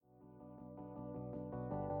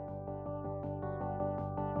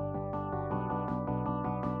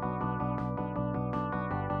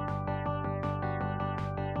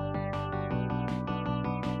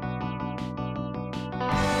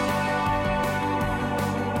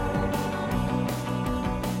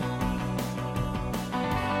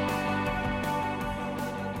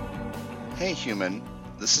Hey human,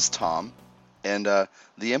 this is Tom, and the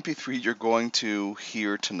MP3 you're going to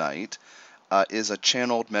hear tonight is a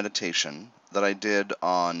channeled meditation that I did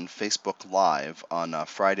on Facebook Live on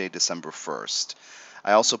Friday, December 1st.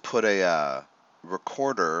 I also put a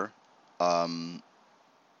recorder, um,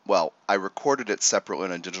 I recorded it separately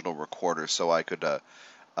in a digital recorder so I could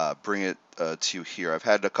bring it to you here. I've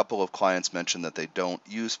had a couple of clients mention that they don't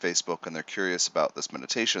use Facebook and they're curious about this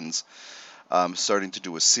meditations. Starting to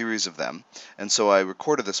do a series of them, and so I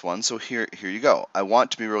recorded this one. So here you go. I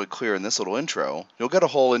want to be really clear in this little intro. You'll get a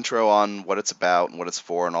whole intro on what it's about and what it's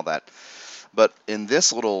for and all that. But in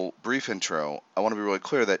this little brief intro, I want to be really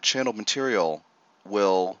clear that channeled material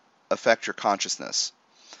will affect your consciousness.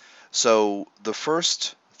 So the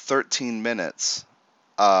first 13 minutes,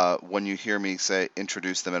 when you hear me say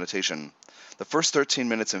introduce the meditation, the first 13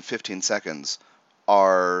 minutes and 15 seconds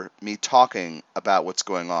are me talking about what's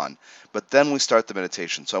going on. But then we start the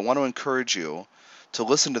meditation. So I want to encourage you to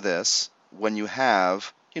listen to this when you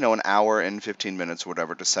have, an hour and 15 minutes or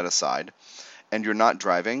whatever to set aside, and you're not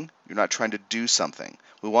driving, you're not trying to do something.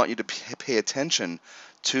 We want you to pay attention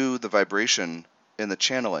to the vibration in the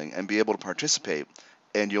channeling and be able to participate,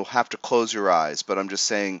 and you'll have to close your eyes. But I'm just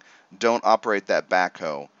saying, don't operate that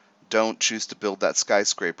backhoe. Don't choose to build that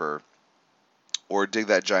skyscraper or dig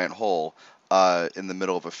that giant hole in the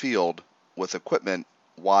middle of a field with equipment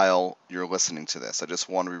while you're listening to this. I just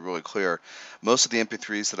want to be really clear. Most of the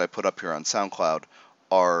MP3s that I put up here on SoundCloud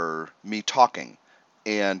are me talking,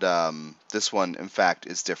 and this one, in fact,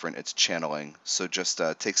 is different. It's channeling, so just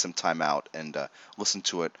take some time out and listen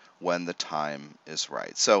to it when the time is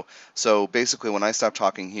right. So basically, when I stop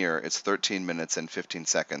talking here, it's 13 minutes and 15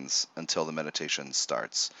 seconds until the meditation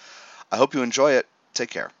starts. I hope you enjoy it. Take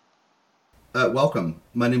care. Welcome.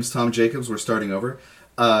 My name is Tom Jacobs. We're starting over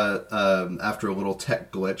after a little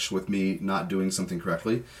tech glitch with me not doing something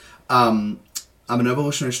correctly. I'm an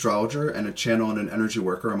evolutionary astrologer and a channel and an energy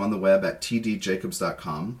worker. I'm on the web at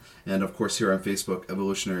tdjacobs.com, and of course here on Facebook,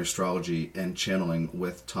 Evolutionary Astrology and Channeling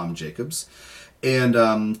with Tom Jacobs. And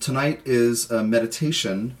tonight is a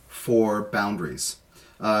meditation for boundaries.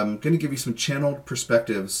 I'm going to give you some channeled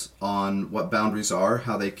perspectives on what boundaries are,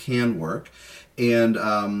 how they can work, and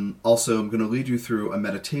also I'm going to lead you through a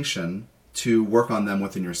meditation to work on them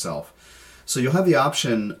within yourself. So you'll have the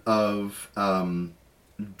option of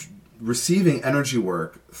receiving energy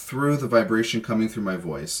work through the vibration coming through my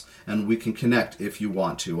voice, and we can connect if you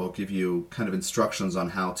want to. I'll give you kind of instructions on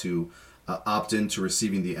how to opt into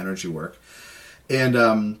receiving the energy work. And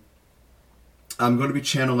I'm going to be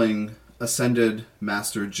channeling Ascended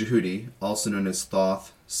Master Jehudi, also known as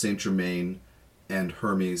Thoth, Saint Germain, and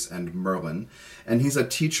Hermes and Merlin. And he's a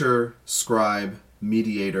teacher, scribe,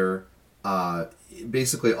 mediator,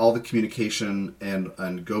 basically all the communication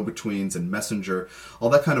and go-betweens and messenger,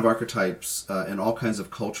 all that kind of archetypes and all kinds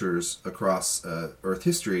of cultures across Earth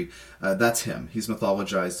history. That's him. He's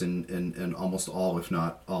mythologized in almost all, if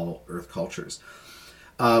not all, Earth cultures.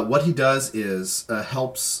 What he does is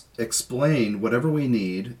helps explain whatever we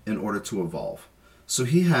need in order to evolve. So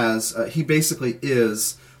he basically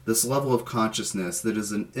is this level of consciousness that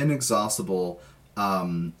is an inexhaustible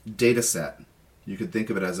data set. You could think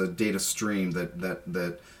of it as a data stream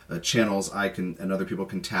that channels I can and other people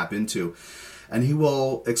can tap into. And he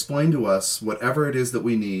will explain to us whatever it is that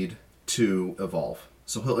we need to evolve.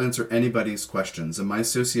 So he'll answer anybody's questions. And my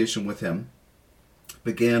association with him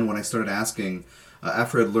began when I started asking,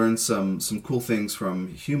 after I'd learned some cool things from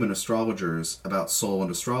human astrologers about soul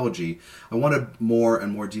and astrology, I wanted more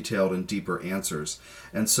and more detailed and deeper answers.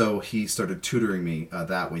 And so he started tutoring me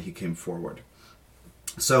that way. He came forward.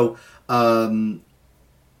 So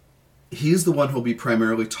he's the one who'll be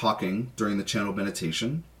primarily talking during the channel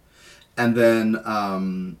meditation. And then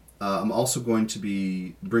I'm also going to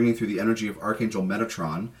be bringing through the energy of Archangel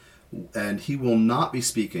Metatron, and he will not be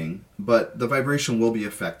speaking, but the vibration will be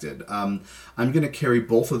affected. I'm going to carry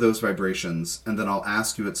both of those vibrations, and then I'll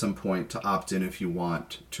ask you at some point to opt in if you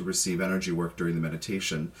want to receive energy work during the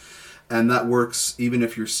meditation. And that works even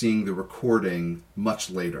if you're seeing the recording much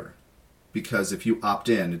later, because if you opt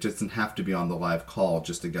in, it doesn't have to be on the live call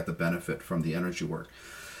just to get the benefit from the energy work.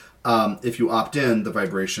 If you opt in, the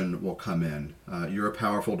vibration will come in. You're a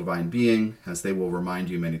powerful divine being, as they will remind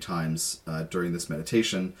you many times during this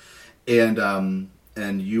meditation, and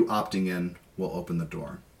you opting in will open the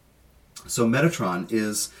door. So Metatron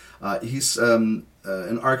is he's an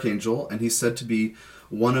archangel, and he's said to be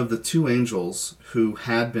one of the two angels who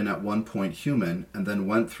had been at one point human and then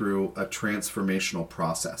went through a transformational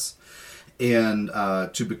process, and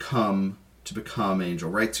to become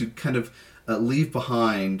angel, right? To kind of leave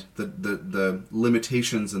behind the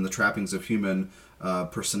limitations and the trappings of human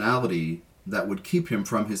personality that would keep him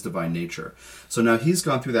from his divine nature. So now he's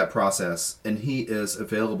gone through that process, and he is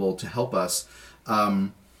available to help us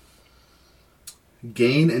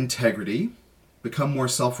gain integrity, become more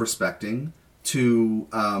self-respecting,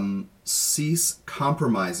 to cease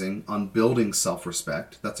compromising on building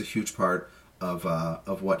self-respect. That's a huge part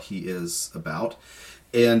of what he is about.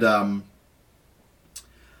 And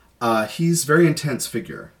he's a very intense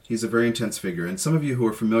figure. He's a very intense figure. And some of you who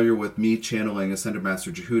are familiar with me channeling Ascended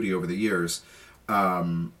Master Jehudi over the years,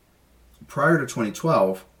 prior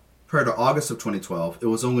to August of 2012, it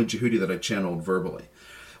was only Jehudi that I channeled verbally.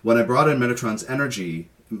 When I brought in Metatron's energy,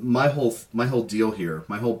 my whole deal here,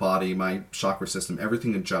 my whole body, my chakra system,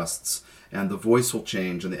 everything adjusts, and the voice will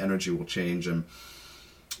change, and the energy will change. And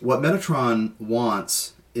what Metatron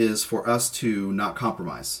wants is for us to not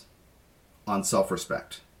compromise on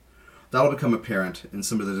self-respect. That'll become apparent in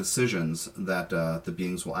some of the decisions that the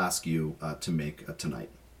beings will ask you to make tonight.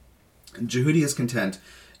 Jehudi is content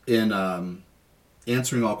in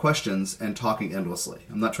answering all questions and talking endlessly.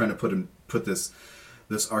 I'm not trying to put this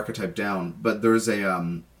archetype down, but there's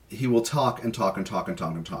he will talk and talk and talk and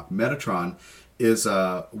talk and talk. Metatron is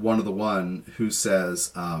one who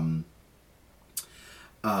says,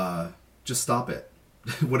 just stop it.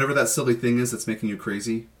 Whatever that silly thing is that's making you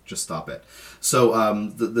crazy, just stop it. So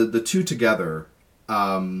the two together,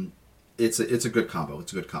 it's a good combo.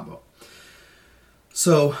 It's a good combo.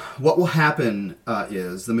 So what will happen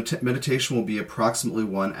is the meditation will be approximately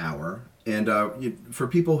 1 hour. And for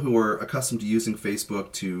people who are accustomed to using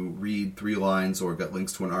Facebook to read 3 lines or get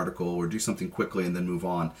links to an article or do something quickly and then move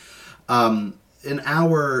on, an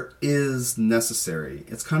hour is necessary.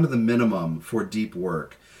 It's kind of the minimum for deep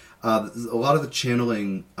work. A lot of the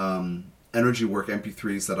channeling energy work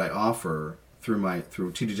MP3s that I offer through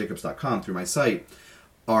tdjacobs.com, through my site,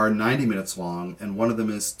 are 90 minutes long, and one of them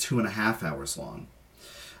is 2.5 hours long.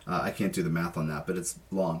 I can't do the math on that, but it's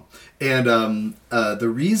long. And the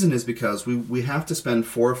reason is because we have to spend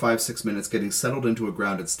 4 or 5, 6 minutes getting settled into a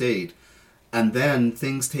grounded state, and then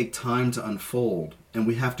things take time to unfold, and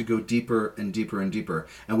we have to go deeper and deeper and deeper.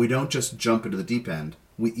 And we don't just jump into the deep end,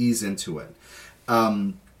 we ease into it.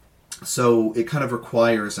 So it kind of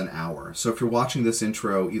requires an hour. So if you're watching this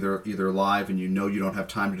intro either live and you know you don't have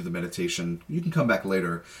time to do the meditation, you can come back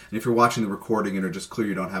later. And if you're watching the recording and are just clear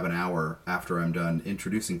you don't have an hour after I'm done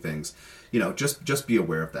introducing things, just be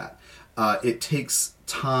aware of that. It takes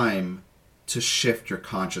time to shift your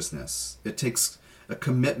consciousness. It takes a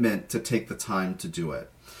commitment to take the time to do it.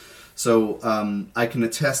 So I can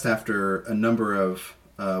attest, after a number of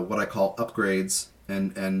what I call upgrades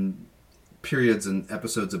and periods and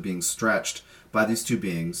episodes of being stretched by these two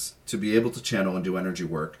beings, to be able to channel and do energy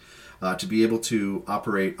work, to be able to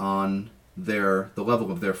operate on the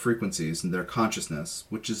level of their frequencies and their consciousness,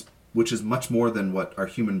 which is much more than what our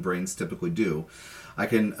human brains typically do.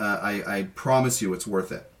 I promise you it's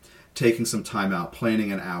worth it. Taking some time out,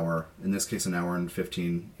 planning an hour, in this case an hour and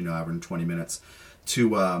 15, hour and 20 minutes, to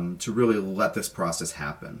really let this process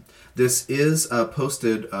happen. This is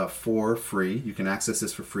posted for free. You can access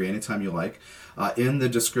this for free anytime you like. In the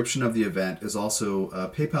description of the event is also a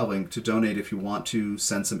PayPal link to donate if you want to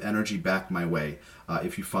send some energy back my way,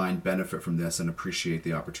 if you find benefit from this and appreciate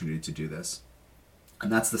the opportunity to do this. And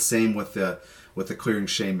that's the same with the clearing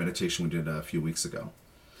shame meditation we did a few weeks ago.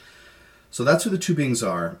 So that's who the two beings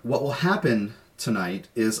are. What will happen tonight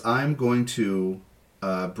is I'm going to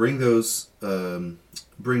bring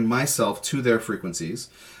myself to their frequencies,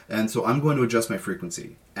 and so I'm going to adjust my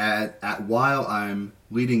frequency while I'm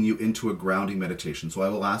leading you into a grounding meditation. So I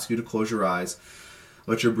will ask you to close your eyes,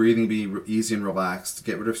 let your breathing be easy and relaxed,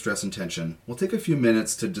 get rid of stress and tension. We'll take a few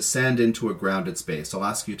minutes to descend into a grounded space. I'll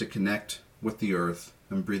ask you to connect with the earth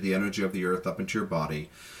and breathe the energy of the earth up into your body.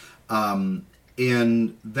 And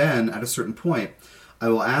then at a certain point, I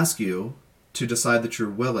will ask you to decide that you're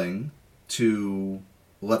willing to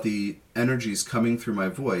let the energies coming through my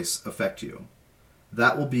voice affect you.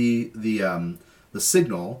 That will be the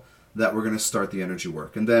signal that we're going to start the energy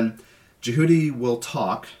work. And then Jehudi will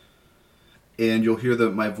talk, and you'll hear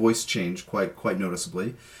my voice change quite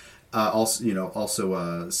noticeably.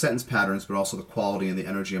 Also sentence patterns, but also the quality and the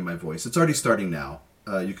energy of my voice. It's already starting now.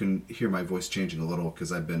 You can hear my voice changing a little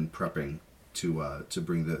because I've been prepping to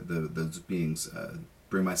bring those beings,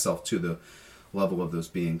 bring myself to the level of those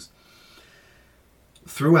beings.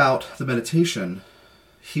 Throughout the meditation,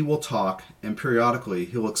 he will talk, and periodically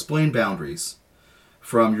he'll explain boundaries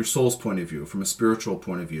from your soul's point of view, from a spiritual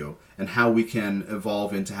point of view, and how we can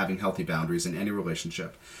evolve into having healthy boundaries in any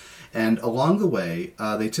relationship. And along the way,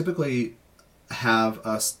 they typically have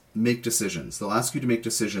us make decisions. They'll ask you to make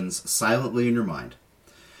decisions silently in your mind.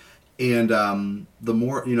 And the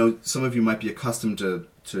more, some of you might be accustomed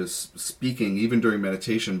to speaking even during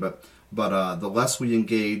meditation, but the less we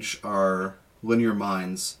engage our linear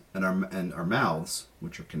minds and our mouths,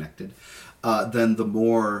 which are connected, then the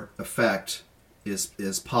more effect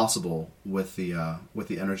is possible with the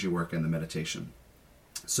energy work and the meditation.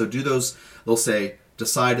 So do those. They'll say,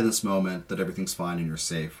 decide in this moment that everything's fine and you're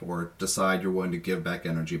safe, or decide you're willing to give back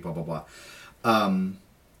energy, blah blah blah.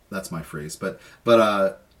 That's my phrase, but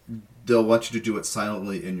they'll want you to do it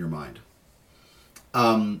silently in your mind.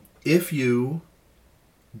 If you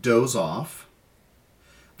doze off,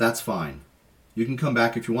 that's fine. You can come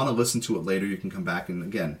back if you want to listen to it later. You can come back and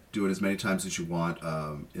again do it as many times as you want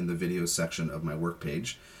in the videos section of my work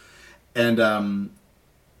page. And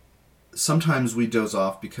sometimes we doze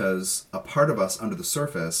off because a part of us under the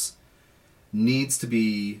surface needs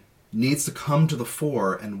to come to the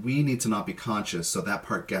fore, and we need to not be conscious, so that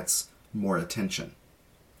part gets more attention.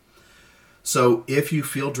 So if you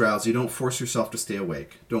feel drowsy, don't force yourself to stay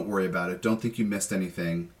awake. Don't worry about it. Don't think you missed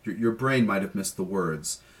anything. Your brain might have missed the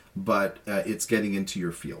words, but it's getting into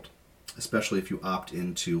your field, especially if you opt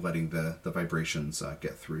into letting the vibrations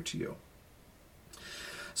get through to you.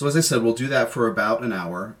 So as I said, we'll do that for about an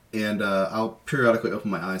hour, and I'll periodically open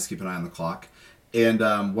my eyes, keep an eye on the clock. And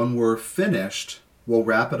when we're finished, we'll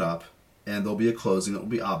wrap it up, and there'll be a closing. It will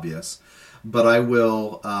be obvious. But I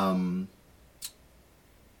will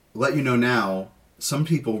let you know now, some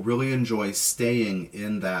people really enjoy staying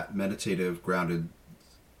in that meditative, grounded,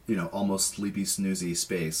 almost sleepy, snoozy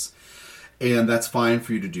space. And that's fine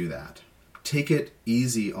for you to do that. Take it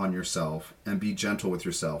easy on yourself and be gentle with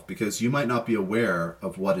yourself, because you might not be aware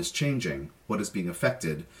of what is changing, what is being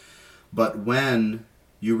affected. But when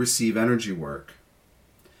you receive energy work,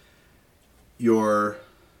 your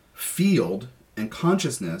field and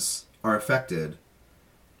consciousness are affected,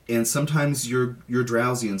 and sometimes you're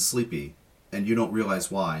drowsy and sleepy and you don't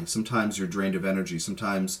realize why. Sometimes you're drained of energy.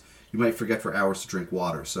 Sometimes you might forget for hours to drink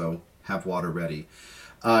water, so have water ready.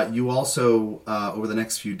 You also, over the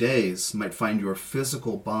next few days, might find your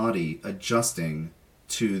physical body adjusting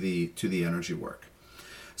to the energy work.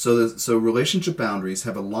 So relationship boundaries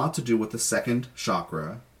have a lot to do with the second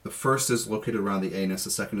chakra. The first is located around the anus.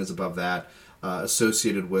 The second is above that,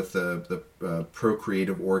 associated with the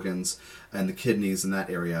procreative organs and the kidneys in that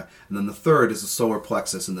area. And then the third is the solar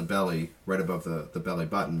plexus in the belly, right above the belly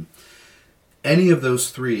button. Any of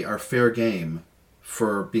those three are fair game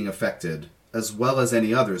for being affected, as well as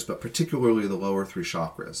any others, but particularly the lower three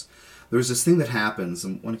chakras. There's this thing that happens,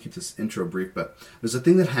 and I want to keep this intro brief, but there's a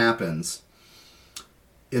thing that happens.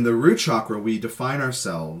 In the root chakra, we define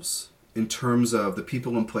ourselves in terms of the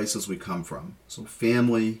people and places we come from. So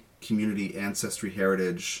family, community, ancestry,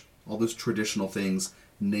 heritage, all those traditional things,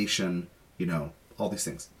 nation, all these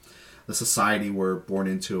things. The society we're born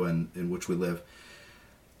into and in which we live.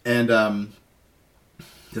 And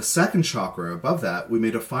the second chakra, above that, we may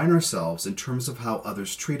define ourselves in terms of how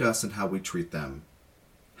others treat us and how we treat them.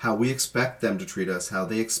 How we expect them to treat us, how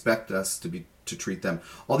they expect us to treat them.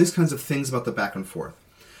 All these kinds of things about the back and forth.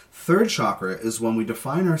 Third chakra is when we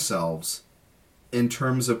define ourselves in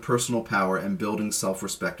terms of personal power and building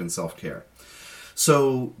self-respect and self-care.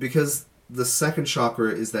 So, because the second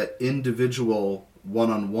chakra is that individual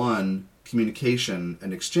one-on-one communication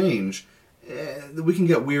and exchange, we can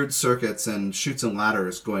get weird circuits and chutes and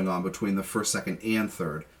ladders going on between the first, second, and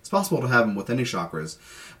third. It's possible to have them with any chakras,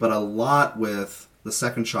 but a lot with the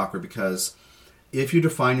second chakra, because if you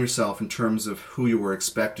define yourself in terms of who you were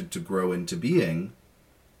expected to grow into being,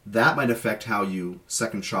 that might affect how you,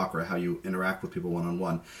 second chakra, how you interact with people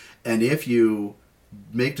one-on-one. And if you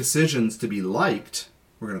make decisions to be liked,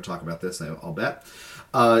 we're going to talk about this, I'll bet.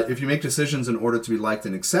 If you make decisions in order to be liked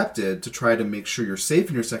and accepted to try to make sure you're safe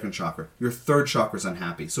in your second chakra, your third chakra is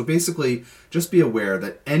unhappy. So basically, just be aware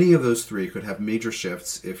that any of those three could have major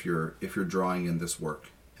shifts if you're drawing in this work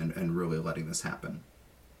and really letting this happen.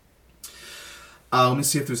 Let me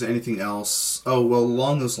see if there's anything else. Oh, well,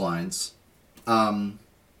 along those lines, over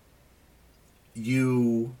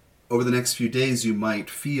the next few days, you might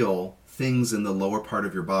feel things in the lower part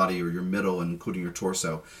of your body or your middle, including your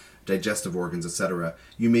torso, digestive organs, etc.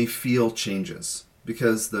 You may feel changes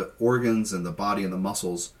because the organs and the body and the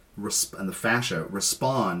muscles and the fascia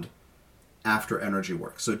respond after energy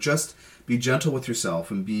work. So just be gentle with yourself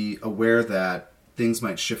and be aware that things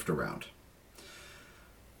might shift around.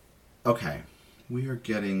 Okay, we are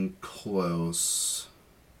getting close.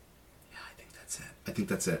 Yeah, I think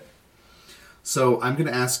that's it. So I'm going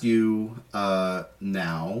to ask you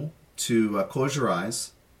now to close your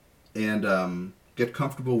eyes and get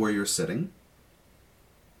comfortable where you're sitting.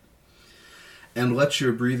 And let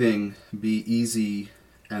your breathing be easy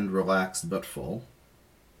and relaxed but full.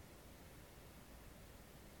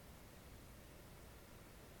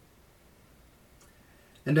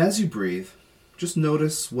 And as you breathe, just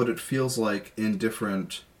notice what it feels like in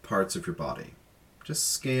different parts of your body. Just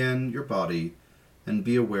scan your body and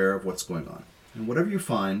be aware of what's going on. And whatever you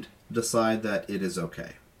find, decide that it is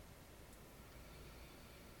okay.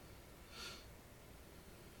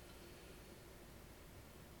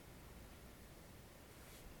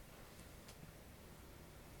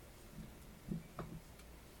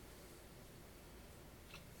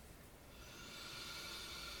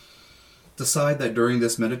 Decide that during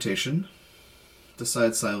this meditation,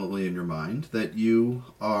 decide silently in your mind that you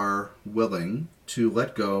are willing to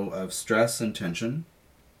let go of stress and tension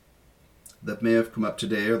that may have come up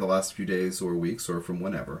today or the last few days or weeks or from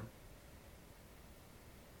whenever.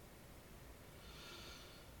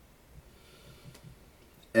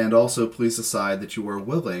 And also please decide that you are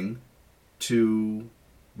willing to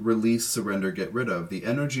release, surrender, get rid of the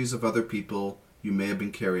energies of other people you may have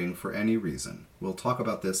been carrying for any reason. We'll talk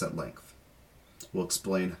about this at length. We'll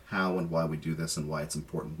explain how and why we do this and why it's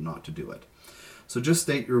important not to do it. So just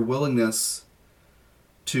state your willingness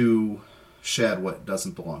to shed what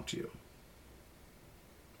doesn't belong to you.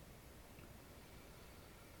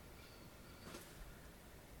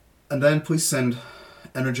 And then please send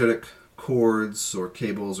energetic cords or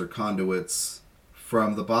cables or conduits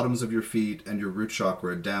from the bottoms of your feet and your root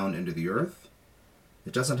chakra down into the earth.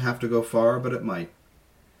 It doesn't have to go far, but it might.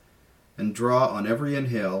 And draw on every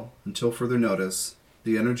inhale, until further notice,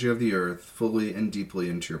 the energy of the earth fully and deeply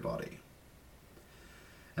into your body.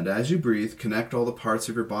 And as you breathe, connect all the parts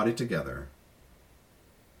of your body together,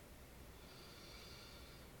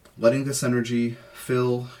 letting this energy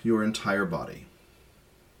fill your entire body.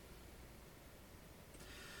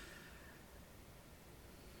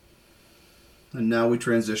 And now we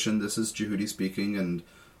transition. This is Jehudi speaking, and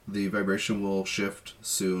the vibration will shift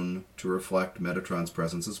soon to reflect Metatron's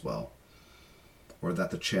presence as well, or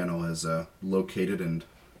that the channel is located and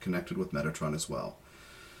connected with Metatron as well.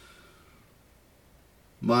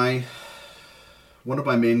 One of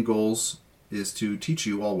my main goals is to teach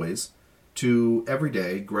you always to every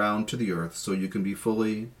day ground to the earth so you can be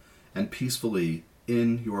fully and peacefully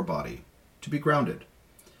in your body, to be grounded,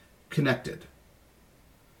 connected.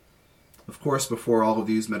 Of course, before all of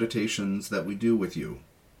these meditations that we do with you,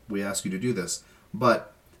 we ask you to do this,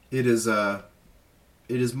 but it is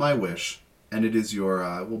my wish, and it is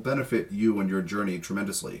will benefit you and your journey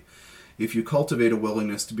tremendously if you cultivate a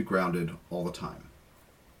willingness to be grounded all the time,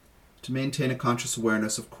 to maintain a conscious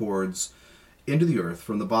awareness of cords into the earth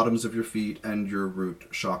from the bottoms of your feet and your root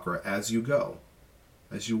chakra as you go,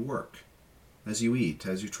 as you work, as you eat,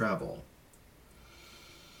 as you travel.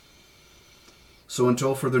 So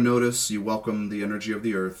until further notice, you welcome the energy of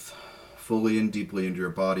the earth fully and deeply into your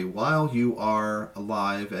body while you are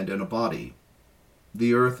alive and in a body.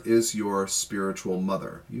 The earth is your spiritual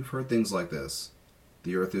mother. You've heard things like this.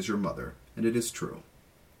 The earth is your mother, and it is true.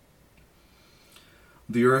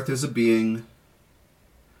 The earth is a being,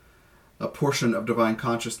 a portion of divine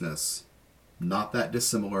consciousness, not that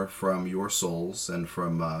dissimilar from your souls and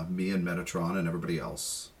from me and Metatron and everybody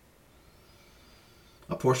else.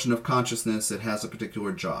 A portion of consciousness that has a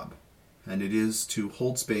particular job, and it is to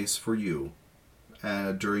hold space for you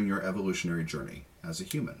during your evolutionary journey as a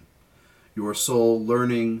human. Your soul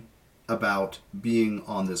learning about being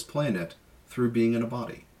on this planet through being in a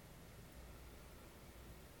body.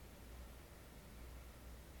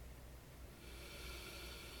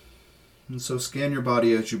 And so scan your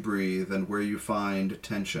body as you breathe, and where you find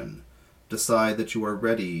tension, decide that you are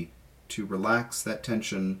ready to relax that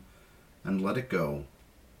tension and let it go.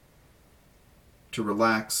 To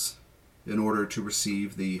relax in order to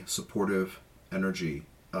receive the supportive energy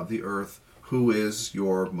of the earth, who is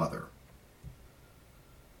your mother.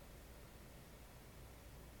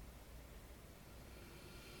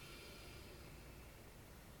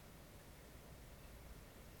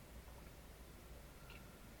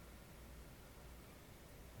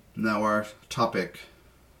 Now our topic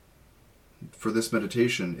for this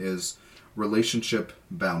meditation is relationship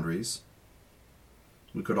boundaries.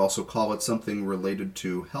 We could also call it something related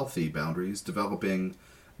to healthy boundaries, developing,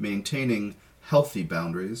 maintaining healthy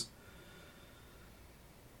boundaries.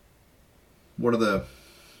 One of the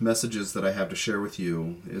messages that I have to share with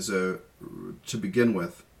you is to begin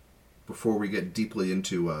with, before we get deeply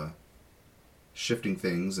into shifting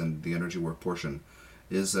things and the energy work portion,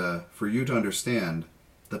 is for you to understand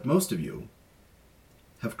that most of you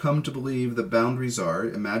have come to believe that boundaries are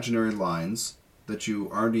imaginary lines that you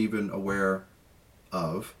aren't even aware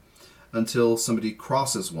of until somebody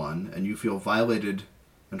crosses one and you feel violated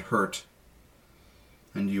and hurt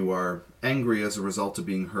and you are angry as a result of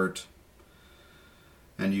being hurt,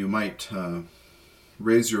 and you might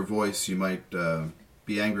raise your voice, you might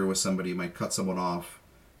be angry with somebody, you might cut someone off,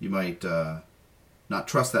 you might not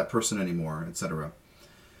trust that person anymore, etc.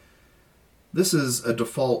 This is a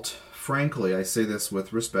default. Frankly, I say this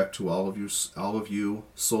with respect to all of you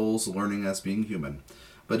souls learning as being human,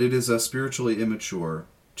 but it is spiritually immature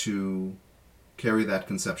to carry that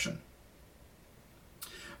conception.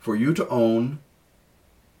 For you to own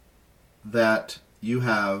that you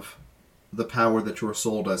have the power that your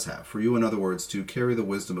soul does have, for you, in other words, to carry the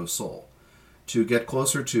wisdom of soul, to get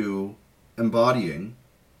closer to embodying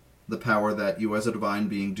the power that you as a divine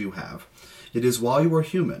being do have, it is while you are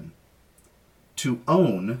human to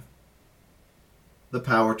own the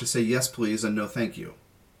power to say yes please and no thank you.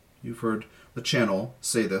 You've heard the channel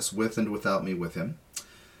say this, with and without me with him.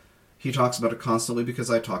 He talks about it constantly because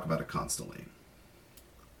I talk about it constantly.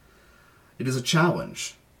 It is a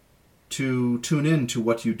challenge to tune in to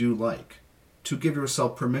what you do like, to give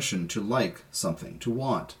yourself permission to like something, to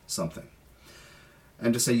want something,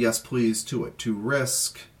 and to say yes please to it, to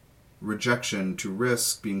risk rejection, to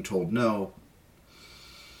risk being told no,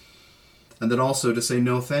 and then also to say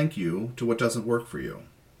no thank you to what doesn't work for you.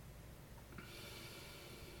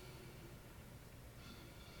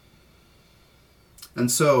 And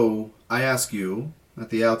so I ask you at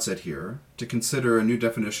the outset here to consider a new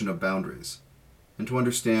definition of boundaries and to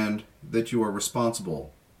understand that you are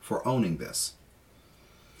responsible for owning this.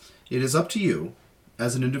 It is up to you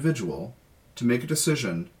as an individual to make a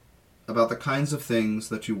decision about the kinds of things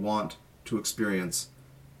that you want to experience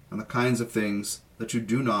and the kinds of things that you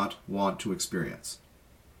do not want to experience.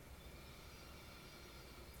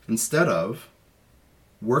 Instead of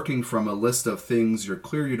working from a list of things you're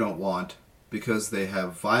clear you don't want because they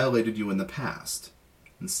have violated you in the past,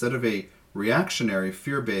 instead of a reactionary,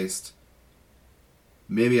 fear-based,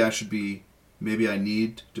 maybe I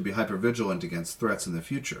need to be hypervigilant against threats in the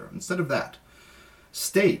future, instead of that,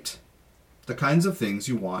 state the kinds of things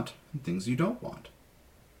you want and things you don't want.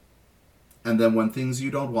 And then when things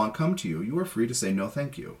you don't want come to you, you are free to say no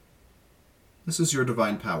thank you. This is your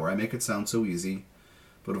divine power. I make it sound so easy,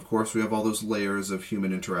 but of course we have all those layers of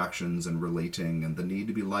human interactions and relating and the need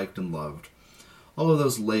to be liked and loved. All of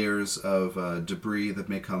those layers of debris that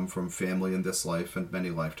may come from family in this life and many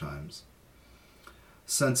lifetimes.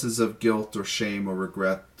 Senses of guilt or shame or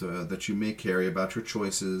regret that you may carry about your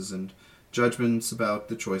choices and judgments about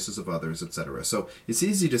the choices of others, etc. So it's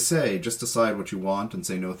easy to say, just decide what you want and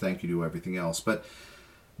say no thank you to everything else. But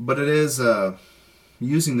it is,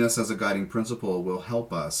 using this as a guiding principle will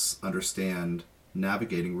help us understand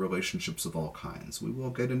navigating relationships of all kinds. We will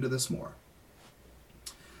get into this more.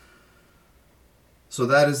 So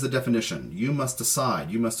that is the definition. You must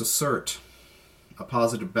decide, you must assert a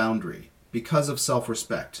positive boundary because of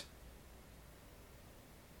self-respect,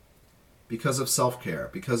 because of self-care,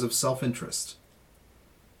 because of self-interest.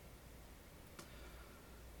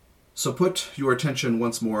 So put your attention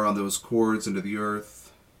once more on those cords into the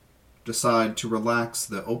earth. Decide to relax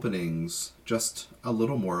the openings just a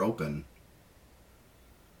little more open.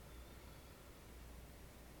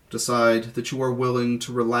 Decide that you are willing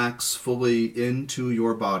to relax fully into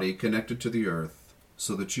your body, connected to the earth,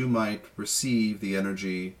 so that you might receive the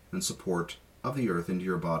energy and support of the earth into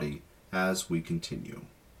your body as we continue.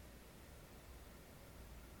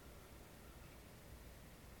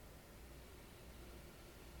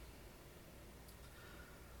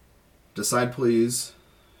 Decide, please,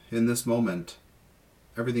 in this moment,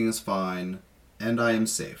 everything is fine and I am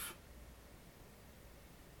safe.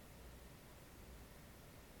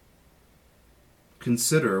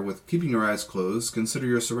 Consider, with keeping your eyes closed, consider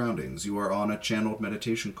your surroundings. You are on a channeled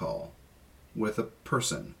meditation call with a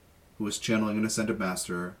person who is channeling an ascended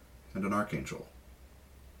master and an archangel.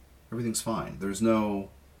 Everything's fine. There's no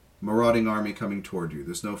marauding army coming toward you.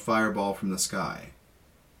 There's no fireball from the sky.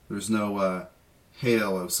 There's no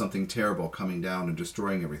hail of something terrible coming down and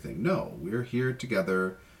destroying everything. No, we're here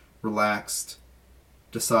together, relaxed.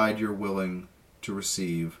 Decide you're willing to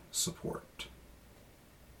receive support.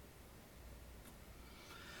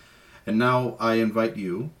 And now I invite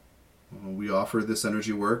you, we offer this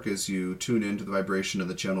energy work as you tune into the vibration of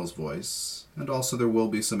the channel's voice, and also there will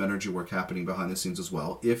be some energy work happening behind the scenes as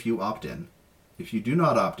well, if you opt in. If you do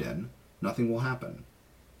not opt in, nothing will happen.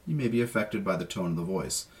 You may be affected by the tone of the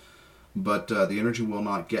voice, but the energy will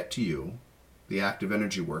not get to you, the active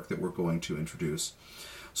energy work that we're going to introduce.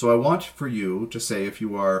 So I want for you to say, if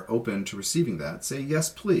you are open to receiving that, say, yes,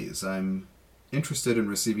 please, I'm interested in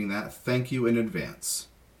receiving that. Thank you in advance.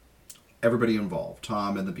 Everybody involved,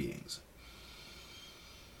 Tom and the beings.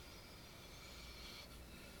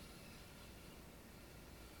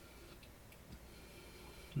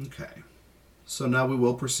 Okay. So now we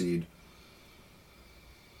will proceed.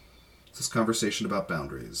 This conversation about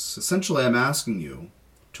boundaries. Essentially, I'm asking you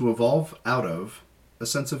to evolve out of a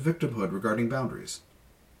sense of victimhood regarding boundaries.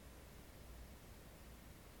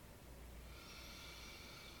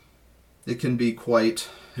 It can be quite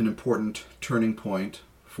an important turning point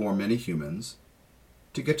for many humans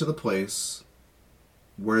to get to the place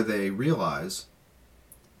where they realize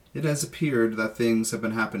it has appeared that things have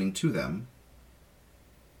been happening to them,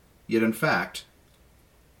 yet in fact,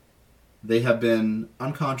 they have been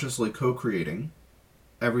unconsciously co-creating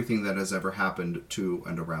everything that has ever happened to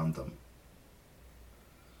and around them.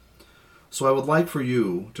 So I would like for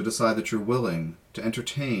you to decide that you're willing to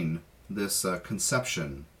entertain this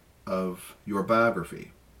conception of your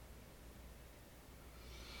biography.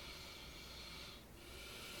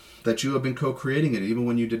 That you have been co-creating it even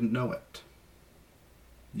when you didn't know it.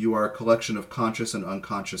 You are a collection of conscious and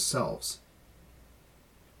unconscious selves.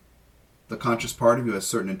 The conscious part of you has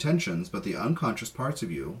certain intentions, but the unconscious parts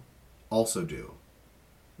of you also do.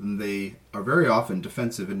 And they are very often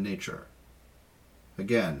defensive in nature.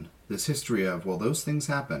 Again, this history of, well, those things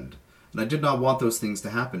happened, and I did not want those things to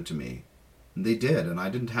happen to me. And they did, and I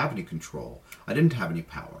didn't have any control. I didn't have any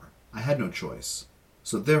power. I had no choice.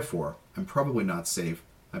 So therefore, I'm probably not safe.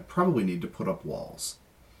 I probably need to put up walls.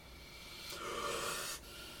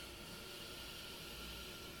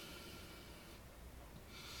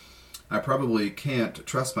 I probably can't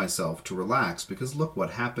trust myself to relax because look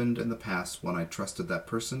what happened in the past when I trusted that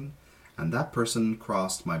person, and that person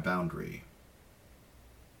crossed my boundary.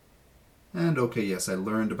 And okay, yes, I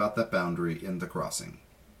learned about that boundary in the crossing,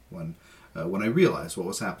 when I realized what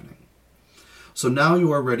was happening. So now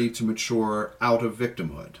you are ready to mature out of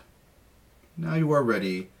victimhood. Now you are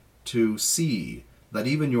ready to see that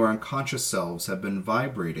even your unconscious selves have been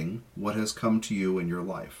vibrating what has come to you in your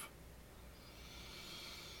life.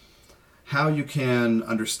 How you can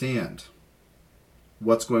understand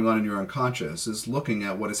what's going on in your unconscious is looking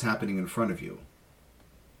at what is happening in front of you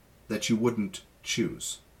that you wouldn't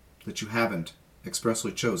choose, that you haven't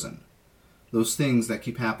expressly chosen. Those things that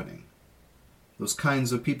keep happening. Those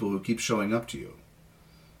kinds of people who keep showing up to you.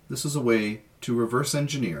 This is a way to reverse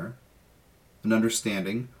engineer an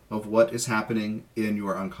understanding of what is happening in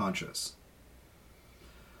your unconscious.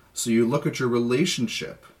 So you look at your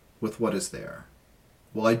relationship with what is there.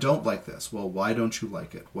 Well, I don't like this. Well, why don't you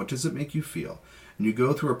like it? What does it make you feel? And you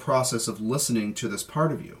go through a process of listening to this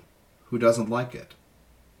part of you who doesn't like it,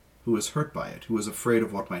 who is hurt by it, who is afraid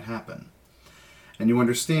of what might happen. And you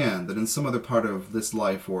understand that in some other part of this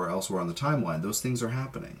life or elsewhere on the timeline, those things are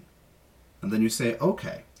happening. And then you say,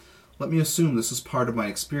 okay, let me assume this is part of my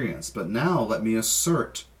experience, but now let me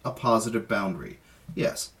assert a positive boundary.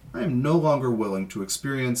 Yes, I am no longer willing to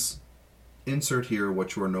experience, insert here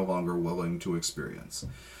what you are no longer willing to experience.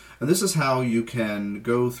 And this is how you can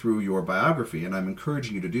go through your biography, and I'm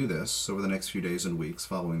encouraging you to do this over the next few days and weeks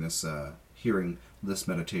following this, hearing this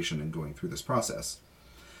meditation and going through this process.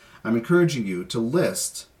 I'm encouraging you to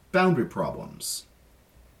list boundary problems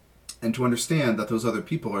and to understand that those other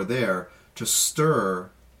people are there to stir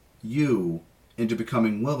you into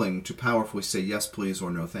becoming willing to powerfully say yes please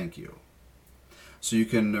or no thank you. So you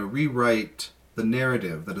can rewrite the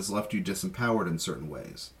narrative that has left you disempowered in certain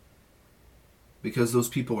ways. Because those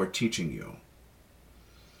people are teaching you.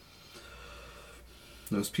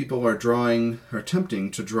 Those people are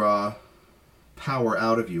attempting to draw power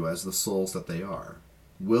out of you as the souls that they are.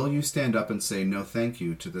 Will you stand up and say no thank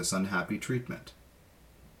you to this unhappy treatment?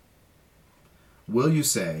 Will you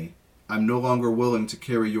say, I'm no longer willing to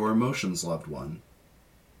carry your emotions, loved one,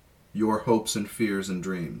 your hopes and fears and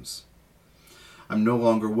dreams. I'm no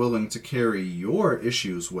longer willing to carry your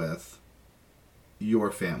issues with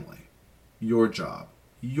your family, your job,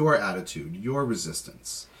 your attitude, your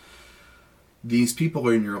resistance. These people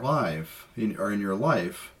are in your life,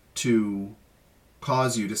 to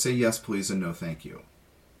cause you to say yes please and no thank you.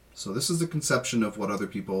 So this is the conception of what other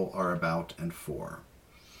people are about and for.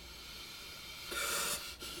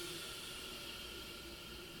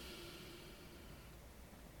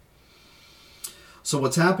 So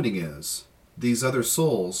what's happening is, these other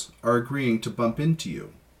souls are agreeing to bump into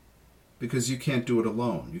you because you can't do it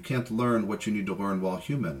alone. You can't learn what you need to learn while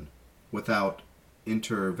human without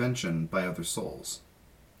intervention by other souls.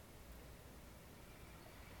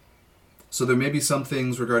 So there may be some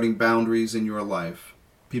things regarding boundaries in your life,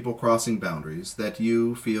 people crossing boundaries, that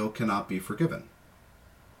you feel cannot be forgiven.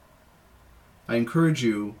 I encourage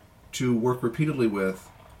you to work repeatedly with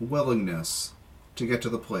willingness to get to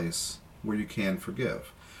the place where you can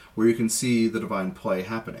forgive, where you can see the divine play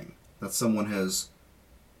happening, that someone has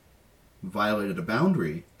violated a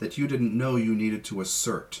boundary that you didn't know you needed to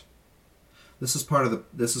assert. This is part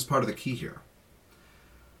of the key here.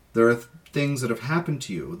 There are things that have happened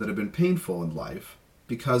to you that have been painful in life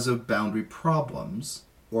because of boundary problems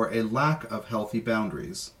or a lack of healthy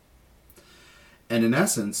boundaries. And in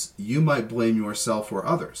essence, you might blame yourself or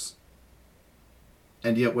others.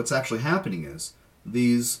 And yet what's actually happening is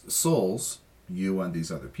these souls, you and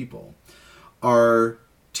these other people, are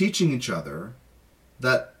teaching each other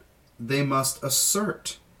that they must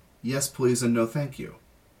assert yes please and no thank you.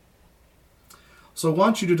 So I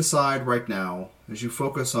want you to decide right now, as you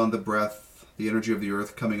focus on the breath, the energy of the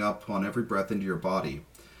earth coming up on every breath into your body,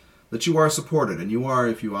 that you are supported, and you are,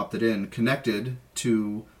 if you opted in, connected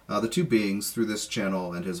to the two beings through this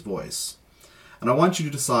channel and his voice. And I want you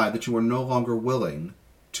to decide that you are no longer willing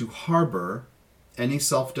to harbor any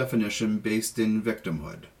self-definition based in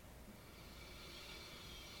victimhood.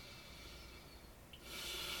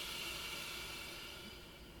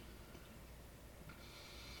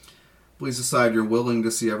 Please decide you're willing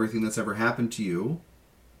to see everything that's ever happened to you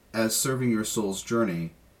as serving your soul's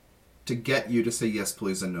journey to get you to say yes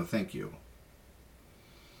please and no thank you.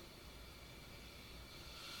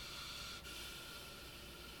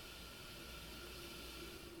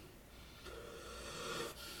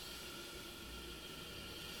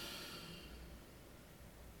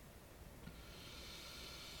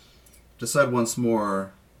 Decide once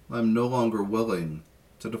more, I'm no longer willing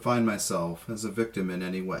to define myself as a victim in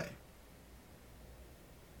any way.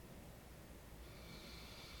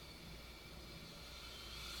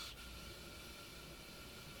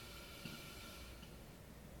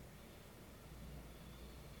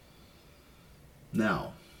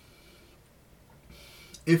 Now,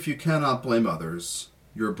 if you cannot blame others,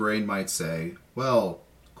 your brain might say, well,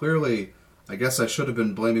 clearly, I guess I should have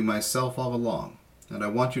been blaming myself all along. And I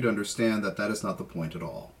want you to understand that that is not the point at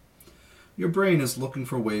all. Your brain is looking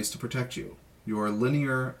for ways to protect you. Your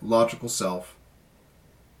linear, logical self,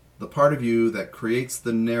 the part of you that creates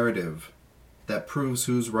the narrative, that proves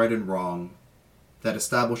who's right and wrong, that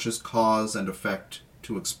establishes cause and effect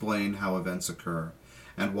to explain how events occur,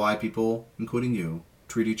 and why people, including you,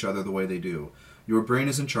 treat each other the way they do. Your brain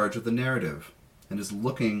is in charge of the narrative, and is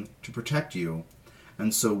looking to protect you,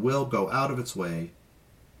 and so will go out of its way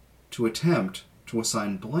to attempt to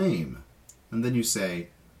assign blame. And then you say,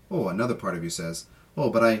 oh, another part of you says, oh,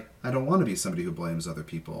 but I don't want to be somebody who blames other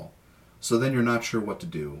people. So then you're not sure what to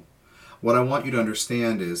do. What I want you to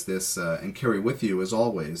understand is this, and carry with you as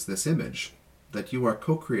always, this image, that you are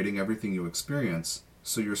co-creating everything you experience,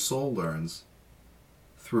 so your soul learns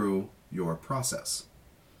through your process.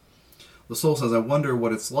 The soul says, I wonder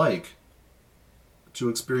what it's like to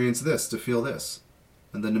experience this, to feel this,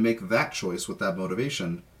 and then to make that choice with that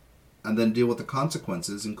motivation, and then deal with the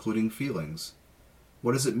consequences, including feelings.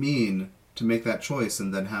 What does it mean to make that choice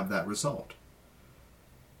and then have that result?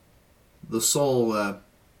 The soul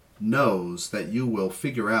knows that you will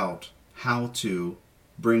figure out how to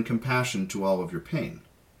bring compassion to all of your pain.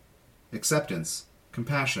 Acceptance,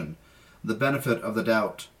 compassion, the benefit of the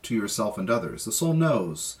doubt to yourself and others. The soul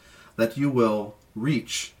knows that you will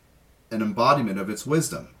reach an embodiment of its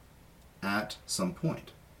wisdom at some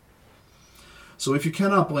point. So if you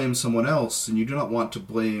cannot blame someone else and you do not want to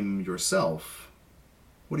blame yourself,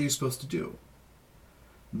 what are you supposed to do?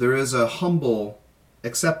 There is a humble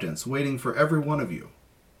acceptance waiting for every one of you.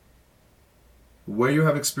 Where you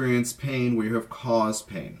have experienced pain, where you have caused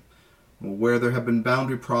pain, where there have been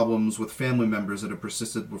boundary problems with family members that have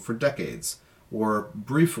persisted for decades, or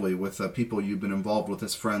briefly with people you've been involved with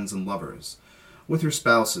as friends and lovers, with your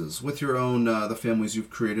spouses, with your own, the families you've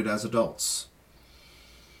created as adults,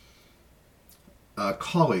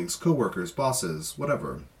 colleagues, co-workers, bosses,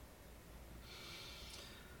 whatever.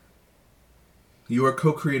 You are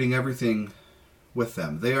co-creating everything with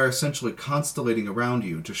them. They are essentially constellating around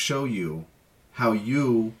you to show you how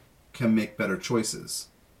you can make better choices,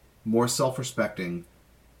 more self-respecting,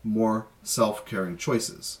 more self-caring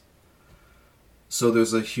choices. So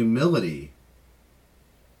there's a humility,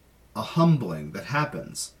 a humbling that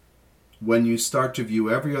happens when you start to view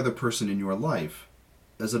every other person in your life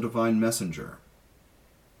as a divine messenger.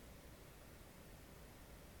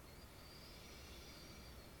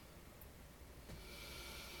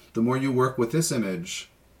 The more you work with this image,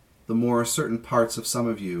 the more certain parts of some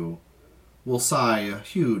of you will sigh a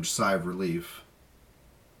huge sigh of relief.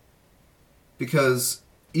 Because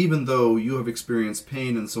even though you have experienced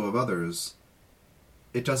pain and so have others,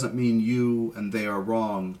 it doesn't mean you and they are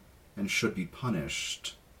wrong and should be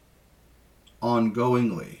punished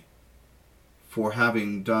ongoingly for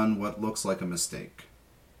having done what looks like a mistake,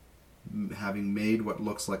 having made what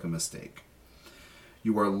looks like a mistake.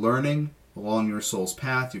 You are learning along your soul's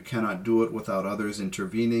path. You cannot do it without others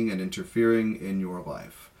intervening and interfering in your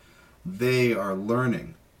life. They are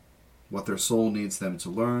learning what their soul needs them to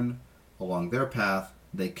learn along their path.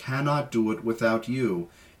 They cannot do it without you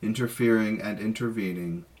interfering and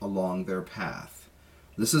intervening along their path.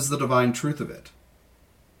 This is the divine truth of it.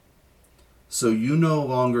 So you no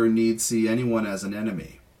longer need see anyone as an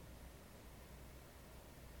enemy.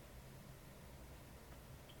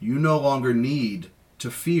 You no longer need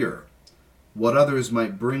to fear what others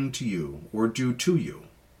might bring to you or do to you.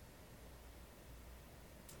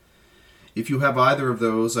 If you have either of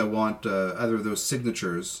those, I want either of those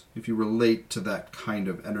signatures, if you relate to that kind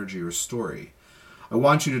of energy or story, I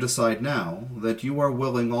want you to decide now that you are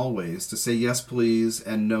willing always to say yes please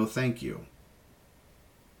and no thank you.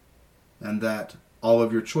 And that all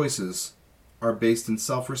of your choices are based in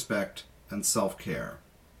self-respect and self-care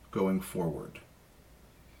going forward.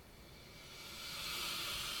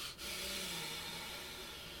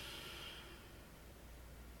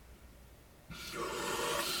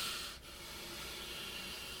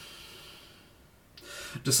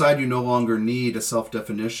 Decide you no longer need a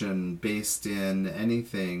self-definition based in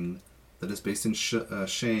anything that is based in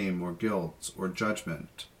shame or guilt or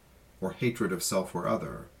judgment or hatred of self or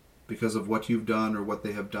other because of what you've done or what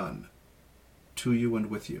they have done to you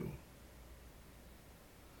and with you.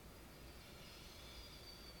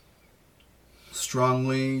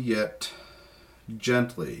 Strongly yet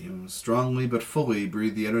gently, strongly but fully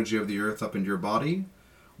breathe the energy of the earth up into your body,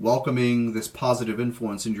 welcoming this positive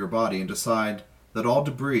influence in your body, and decide that all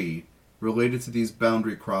debris related to these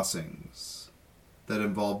boundary crossings that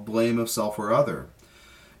involve blame of self or other,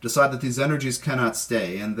 decide that these energies cannot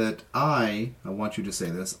stay, and that I want you to say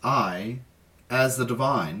this, I, as the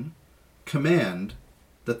divine, command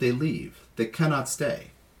that they leave. They cannot stay.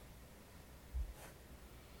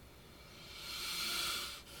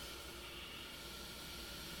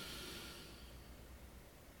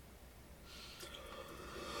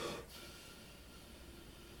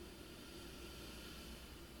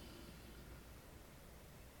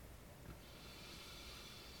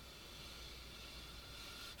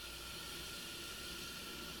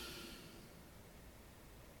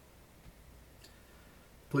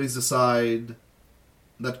 Please decide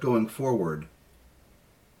that going forward,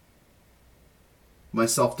 my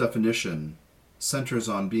self-definition centers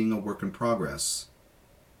on being a work in progress,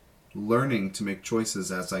 learning to make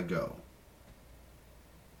choices as I go.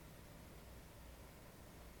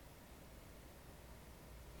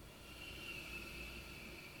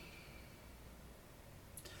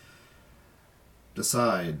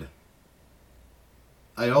 Decide,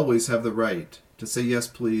 I always have the right to say yes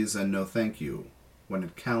please and no thank you when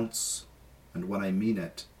it counts, and when I mean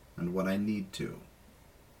it, and when I need to.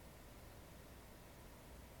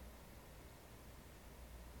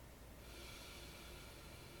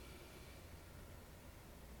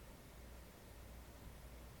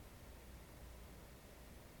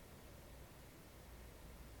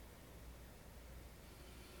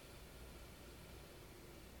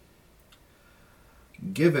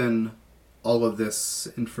 Given all of this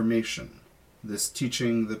information, this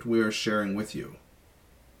teaching that we are sharing with you,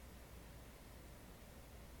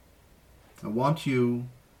 I want you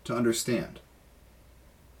to understand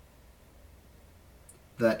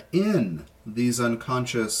that in these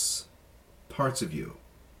unconscious parts of you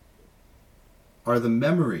are the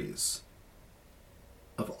memories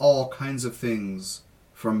of all kinds of things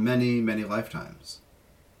from many, many lifetimes.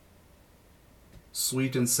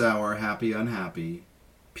 Sweet and sour, happy, unhappy,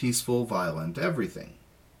 peaceful, violent, everything.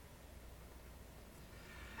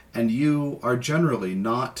 And you are generally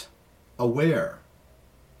not aware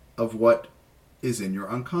of what is in your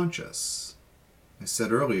unconscious. I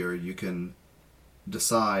said earlier, you can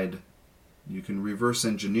decide, you can reverse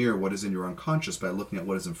engineer what is in your unconscious by looking at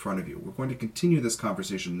what is in front of you. We're going to continue this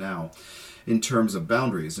conversation now in terms of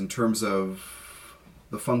boundaries, in terms of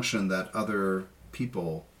the function that other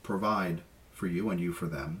people provide for you and you for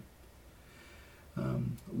them,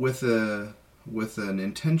 with an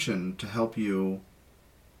intention to help you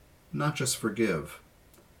not just forgive,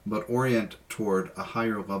 but orient toward a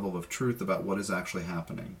higher level of truth about what is actually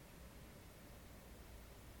happening.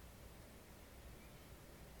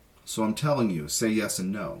 So I'm telling you, say yes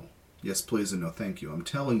and no. Yes, please, and no, thank you. I'm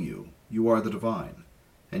telling you, you are the divine,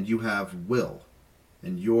 and you have will,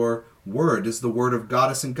 and your word is the word of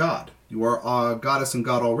goddess and God. You are a goddess and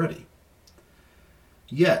God already.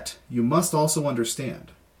 Yet, you must also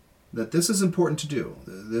understand that this is important to do,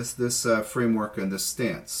 this framework and this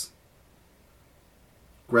stance.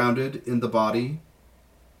 Grounded in the body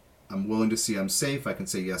I'm willing to see I'm safe. I can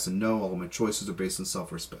say yes and no. All of my choices are based on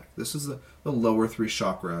self-respect. This is the lower three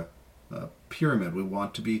chakra pyramid. We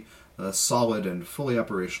want to be solid and fully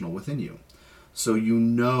operational within you. So you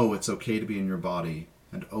know it's okay to be in your body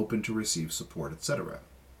and open to receive support, etc.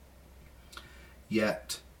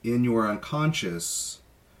 Yet, in your unconscious,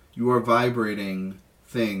 you are vibrating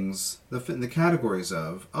things that fit in the categories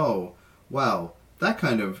of, oh, wow, that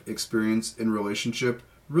kind of experience in relationship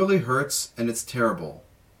really hurts and it's terrible.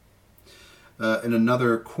 In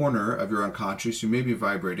another corner of your unconscious, you may be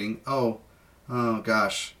vibrating, oh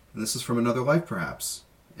gosh, and this is from another life perhaps,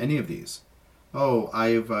 any of these. Oh,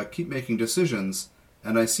 I keep making decisions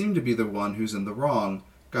and I seem to be the one who's in the wrong.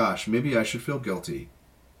 Gosh, maybe I should feel guilty.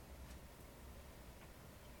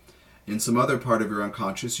 In some other part of your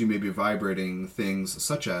unconscious, you may be vibrating things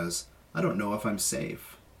such as, I don't know if I'm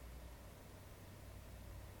safe.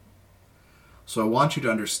 So I want you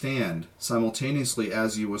to understand, simultaneously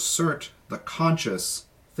as you assert the conscious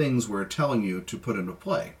things we're telling you to put into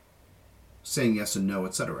play, saying yes and no,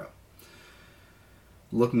 etc.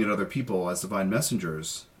 Looking at other people as divine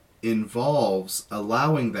messengers involves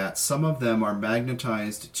allowing that some of them are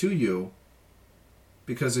magnetized to you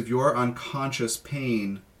because of your unconscious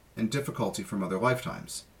pain and difficulty from other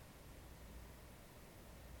lifetimes.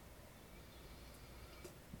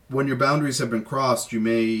 When your boundaries have been crossed, you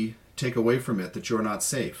may take away from it that you're not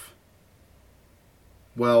safe.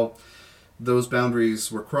 Well, those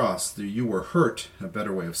boundaries were crossed. You were hurt. A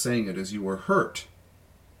better way of saying it is you were hurt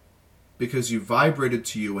because you vibrated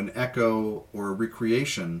to you an echo or a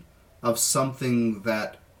recreation of something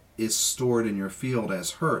that is stored in your field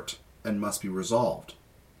as hurt and must be resolved.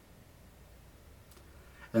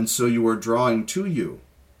 And so you are drawing to you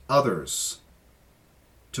others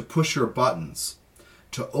to push your buttons,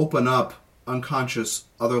 to open up unconscious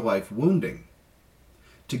other life wounding,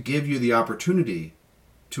 to give you the opportunity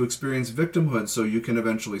to experience victimhood so you can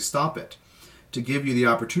eventually stop it, to give you the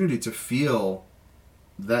opportunity to feel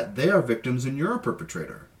that they are victims and you're a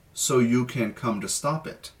perpetrator so you can come to stop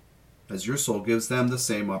it, as your soul gives them the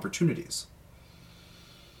same opportunities.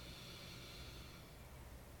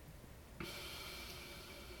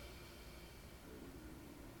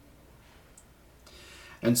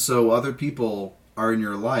 And so other people are in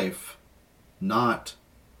your life not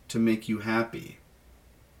to make you happy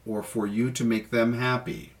or for you to make them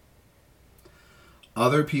happy.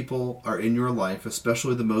 Other people are in your life,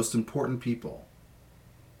 especially the most important people,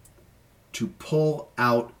 to pull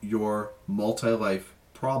out your multi-life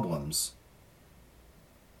problems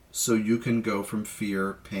so you can go from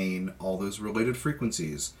fear, pain, all those related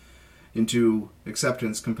frequencies, into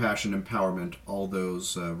acceptance, compassion, empowerment, all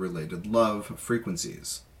those related love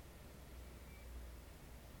frequencies.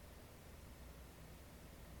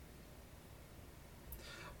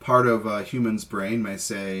 Part of a human's brain may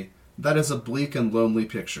say, that is a bleak and lonely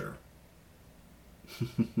picture.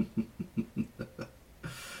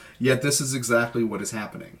 Yet this is exactly what is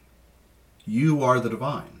happening. You are the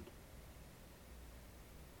divine.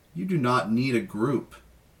 You do not need a group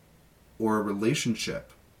or a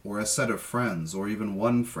relationship or a set of friends, or even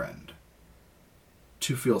one friend,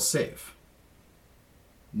 to feel safe.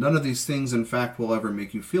 None of these things, in fact, will ever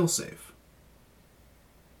make you feel safe.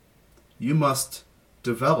 You must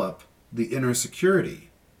develop the inner security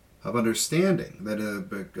of understanding that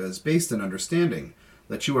is based in understanding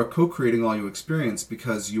that you are co-creating all you experience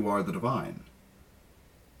because you are the divine.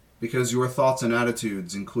 Because your thoughts and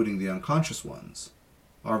attitudes, including the unconscious ones,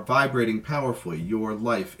 are vibrating powerfully your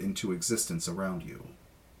life into existence around you.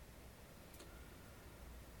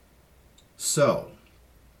 So,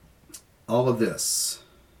 all of this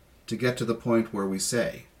to get to the point where we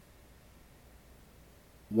say,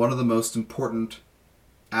 one of the most important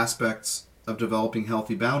aspects of developing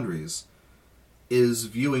healthy boundaries is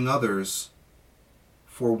viewing others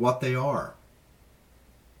for what they are.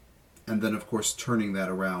 And then, of course, turning that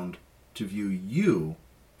around to view you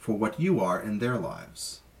for what you are in their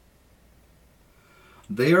lives.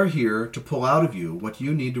 They are here to pull out of you what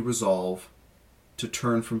you need to resolve to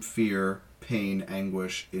turn from fear, pain,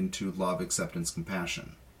 anguish into love, acceptance,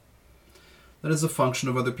 compassion. That is a function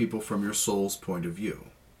of other people from your soul's point of view.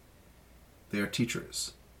 They are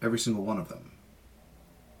teachers, every single one of them.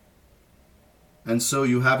 And so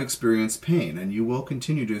you have experienced pain, and you will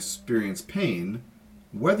continue to experience pain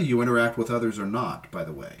whether you interact with others or not, by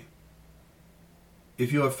the way.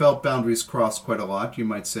 If you have felt boundaries crossed quite a lot, you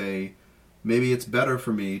might say, maybe it's better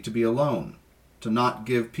for me to be alone, to not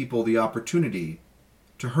give people the opportunity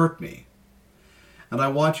to hurt me. And I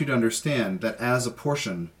want you to understand that as a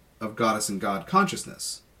portion of Goddess and God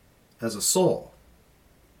consciousness, as a soul,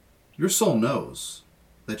 your soul knows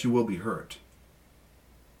that you will be hurt.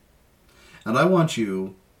 And I want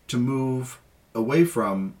you to move away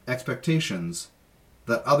from expectations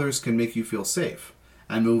that others can make you feel safe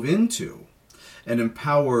and move into an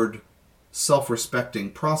empowered,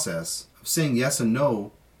 self-respecting process of saying yes and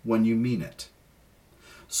no when you mean it,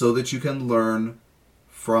 so that you can learn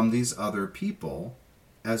from these other people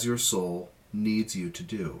as your soul needs you to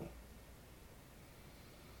do.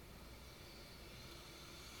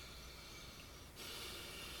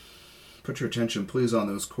 Put your attention, please, on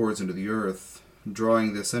those cords into the earth,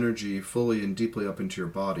 drawing this energy fully and deeply up into your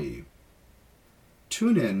body.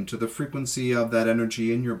 Tune in to the frequency of that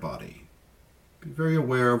energy in your body. Be very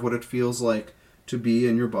aware of what it feels like to be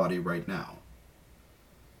in your body right now.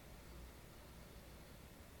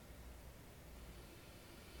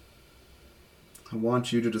 I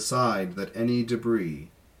want you to decide that any debris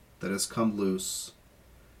that has come loose,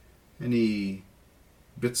 any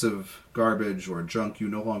bits of garbage or junk you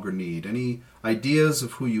no longer need, any ideas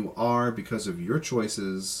of who you are because of your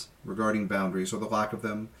choices regarding boundaries or the lack of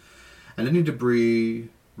them, and any debris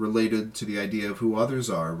related to the idea of who others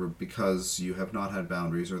are because you have not had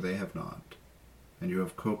boundaries or they have not, and you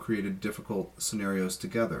have co-created difficult scenarios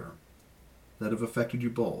together that have affected you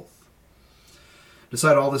both.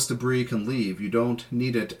 Decide all this debris can leave. You don't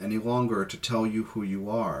need it any longer to tell you who you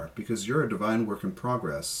are, because you're a divine work in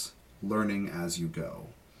progress, learning as you go.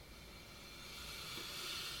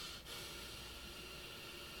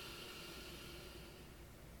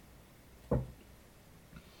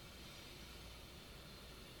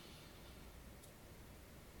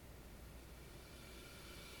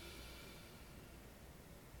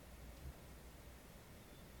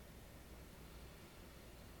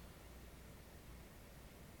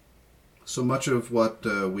 So much of what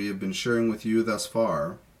we have been sharing with you thus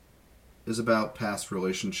far is about past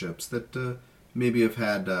relationships that maybe have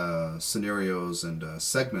had scenarios and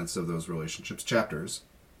segments of those relationships, chapters,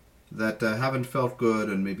 that haven't felt good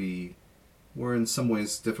and maybe were in some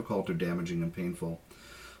ways difficult or damaging and painful.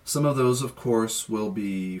 Some of those, of course, will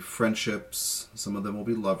be friendships. Some of them will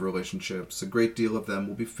be love relationships. A great deal of them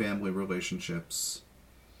will be family relationships.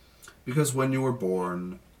 Because when you were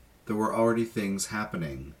born, there were already things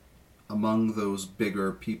happening among those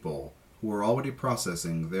bigger people who were already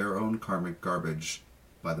processing their own karmic garbage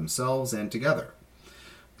by themselves and together.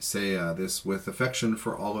 I say this with affection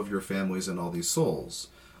for all of your families and all these souls,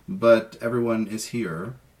 but everyone is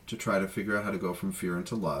here to try to figure out how to go from fear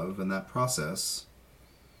into love, and that process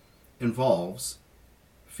involves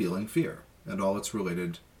feeling fear and all its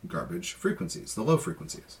related garbage frequencies, the low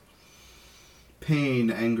frequencies.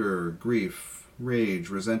 Pain, anger, grief, rage,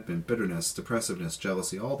 resentment, bitterness, depressiveness,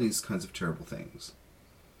 jealousy, all these kinds of terrible things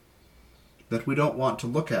that we don't want to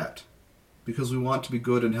look at because we want to be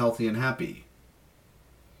good and healthy and happy.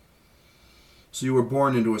 So you were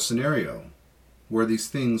born into a scenario where these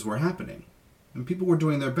things were happening and people were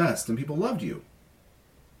doing their best and people loved you.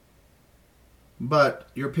 But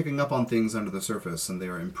you're picking up on things under the surface and they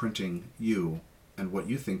are imprinting you and what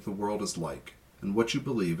you think the world is like and what you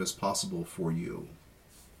believe is possible for you.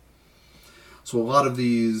 So a lot of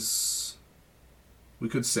these, we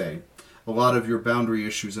could say, a lot of your boundary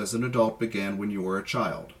issues as an adult began when you were a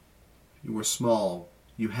child. You were small.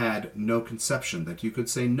 You had no conception that you could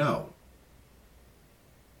say no.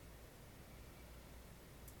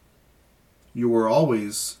 You were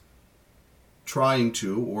always trying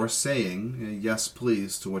to or saying yes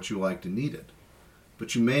please to what you liked and needed.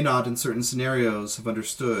 But you may not in certain scenarios have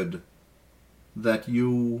understood that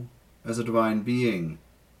you as a divine being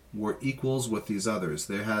were equals with these others.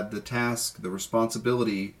 They had the task, the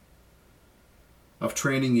responsibility of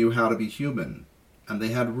training you how to be human. And they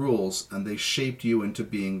had rules, and they shaped you into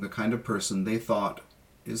being the kind of person they thought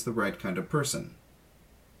is the right kind of person.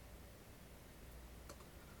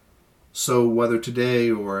 So whether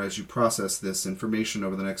today or as you process this information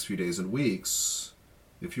over the next few days and weeks,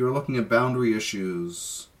 if you're looking at boundary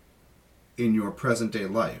issues in your present day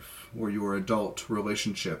life or your adult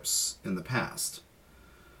relationships in the past,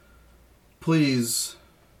 please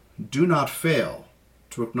do not fail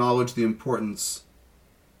to acknowledge the importance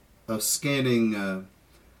of scanning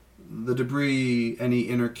the debris any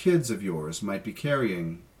inner kids of yours might be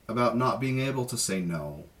carrying about not being able to say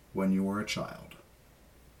no when you were a child.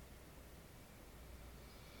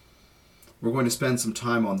 We're going to spend some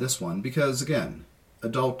time on this one because, again,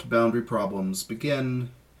 adult boundary problems begin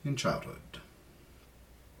in childhood.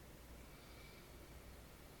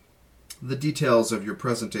 The details of your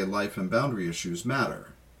present-day life and boundary issues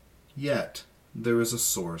matter, yet there is a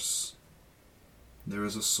source. There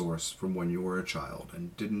is a source from when you were a child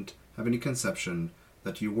and didn't have any conception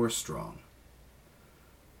that you were strong,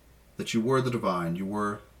 that you were the divine, you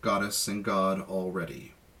were goddess and God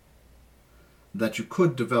already. that you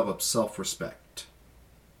could develop self-respect.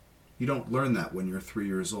 You don't learn that when you're 3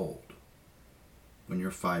 years old, when you're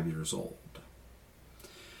 5 years old.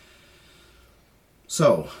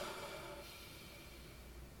 So,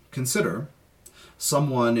 consider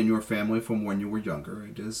someone in your family from when you were younger.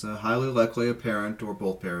 It is highly likely a parent or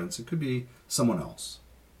both parents. It could be someone else.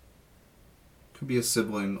 It could be a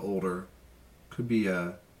sibling, older. It could be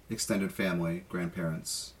a extended family,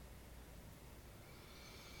 grandparents.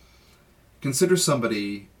 Consider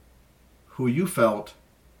somebody who you felt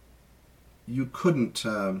you couldn't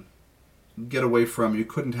get away from, you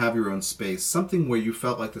couldn't have your own space, something where you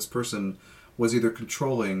felt like this person was either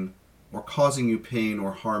controlling or causing you pain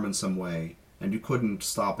or harm in some way, and you couldn't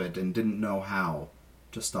stop it and didn't know how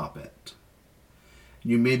to stop it.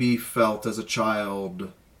 You maybe felt as a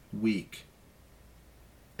child weak,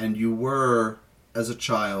 and you were, as a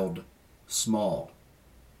child, small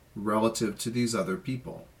relative to these other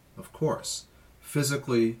people, of course,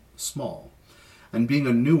 physically small, and being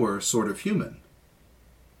a newer sort of human.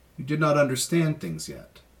 You did not understand things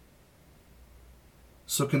yet.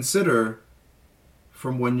 So consider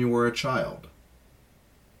from when you were a child.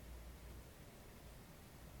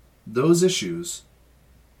 Those issues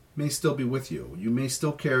may still be with you. You may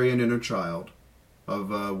still carry an inner child of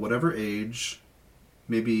whatever age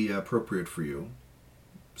may be appropriate for you,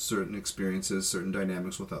 certain experiences, certain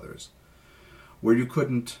dynamics with others, where you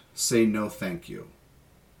couldn't say no thank you.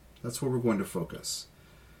 That's where we're going to focus.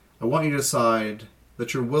 I want you to decide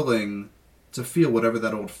that you're willing to feel whatever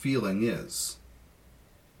that old feeling is,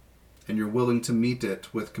 and you're willing to meet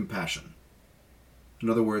it with compassion. In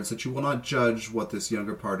other words, that you will not judge what this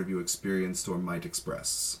younger part of you experienced or might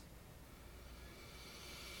express.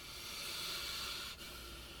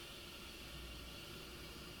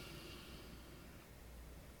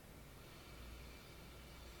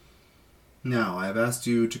 Now, I have asked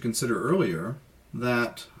you to consider earlier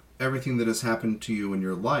that everything that has happened to you in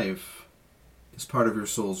your life is part of your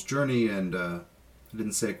soul's journey, and I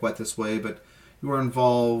didn't say it quite this way, but you are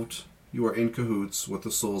involved, you are in cahoots with the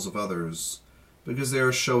souls of others, because they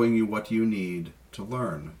are showing you what you need to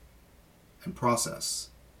learn and process.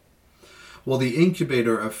 Well, the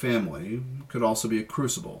incubator of family could also be a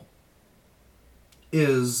crucible,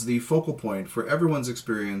 is the focal point for everyone's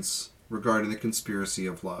experience regarding the conspiracy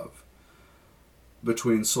of love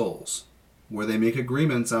between souls, where they make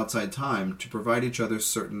agreements outside time to provide each other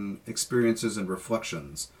certain experiences and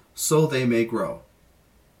reflections, so they may grow.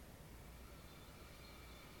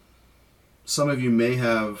 Some of you may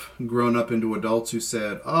have grown up into adults who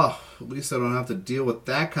said, at least I don't have to deal with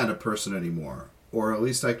that kind of person anymore, or at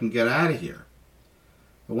least I can get out of here.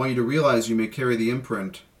 I want you to realize you may carry the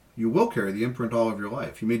imprint, you will carry the imprint all of your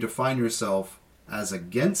life. You may define yourself as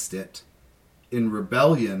against it, in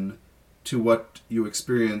rebellion to what you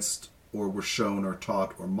experienced or were shown or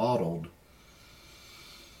taught or modeled,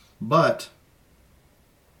 but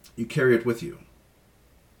you carry it with you.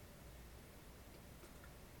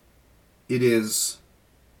 It is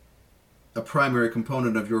a primary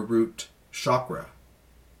component of your root chakra.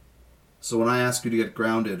 So when I ask you to get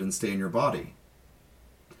grounded and stay in your body,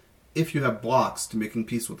 if you have blocks to making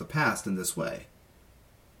peace with the past in this way,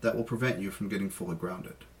 that will prevent you from getting fully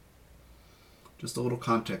grounded. Just a little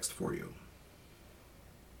context for you.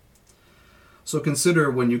 So consider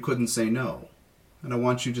when you couldn't say no. And I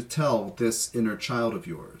want you to tell this inner child of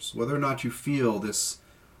yours, whether or not you feel this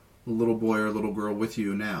little boy or little girl with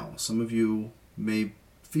you now. Some of you may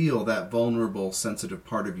feel that vulnerable, sensitive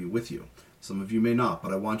part of you with you. Some of you may not,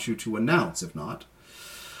 but I want you to announce, if not,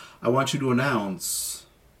 I want you to announce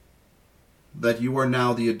that you are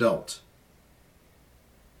now the adult.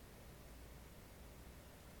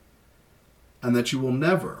 And that you will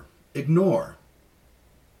never ignore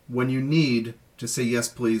when you need to say yes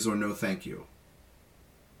please or no thank you.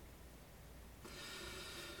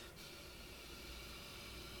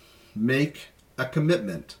 Make a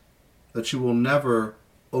commitment that you will never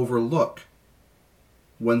overlook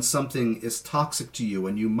when something is toxic to you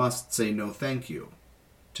and you must say no thank you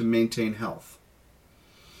to maintain health.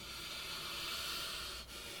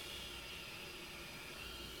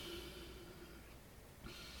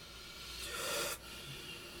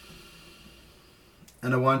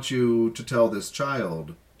 And I want you to tell this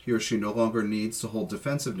child he or she no longer needs to hold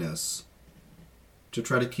defensiveness to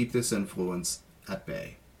try to keep this influence at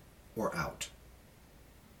bay or out.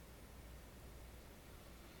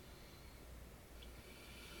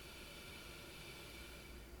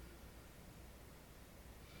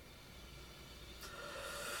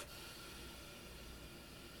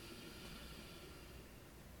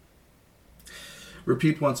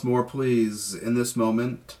 Repeat once more, please. In this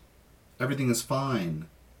moment, everything is fine.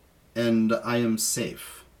 and I am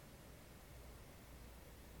safe.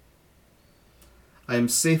 I am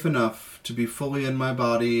safe enough to be fully in my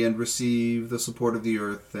body and receive the support of the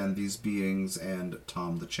earth and these beings and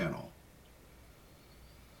Tom the Channel.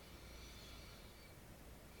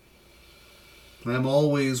 I am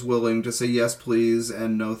always willing to say yes please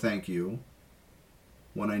and no thank you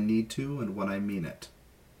when I need to and when I mean it.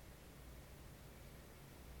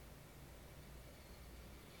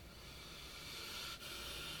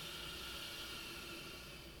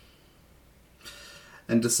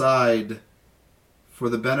 And decide, for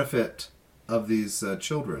the benefit of these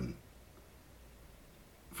children,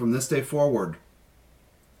 from this day forward,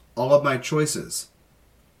 all of my choices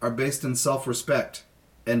are based in self-respect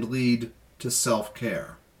and lead to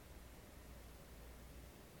self-care.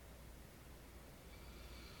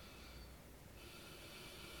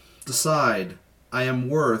 Decide, I am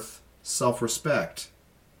worth self-respect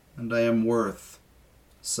and I am worth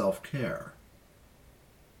self-care.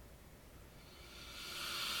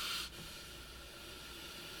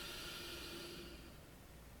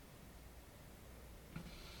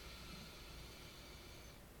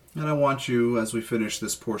 And I want you, as we finish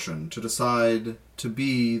this portion, to decide to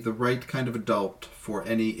be the right kind of adult for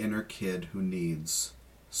any inner kid who needs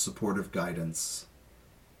supportive guidance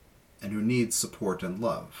and who needs support and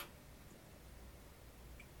love.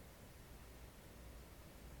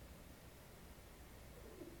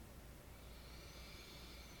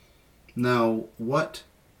 Now, what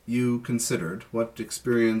you considered, what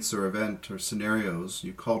experience or event or scenarios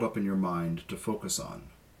you called up in your mind to focus on?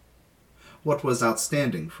 What was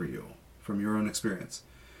outstanding for you from your own experience?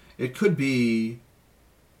 It could be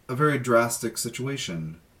a very drastic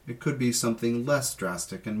situation. It could be something less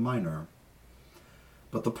drastic and minor.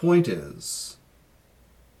 But the point is,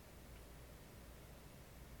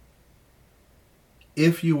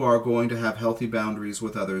 if you are going to have healthy boundaries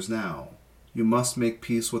with others now, you must make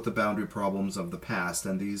peace with the boundary problems of the past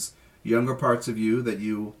and these younger parts of you that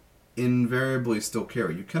you invariably still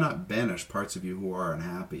carry. You cannot banish parts of you who are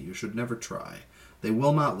unhappy. You should never try. They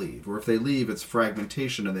will not leave, or if they leave, it's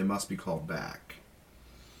fragmentation and they must be called back.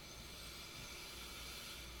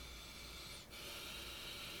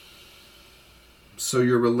 So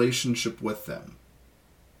your relationship with them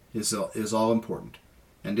is all important.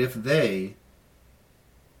 And if they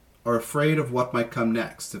are afraid of what might come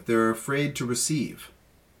next, if they're afraid to receive,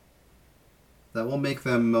 that will make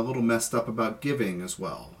them a little messed up about giving as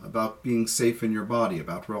well, about being safe in your body,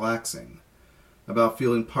 about relaxing, about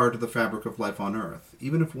feeling part of the fabric of life on earth.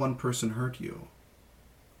 Even if one person hurt you,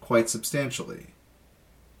 quite substantially,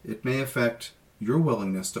 it may affect your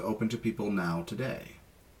willingness to open to people now, today.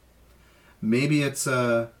 Maybe it's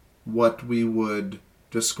what we would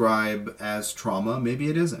describe as trauma. Maybe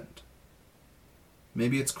it isn't.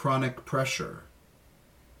 Maybe it's chronic pressure,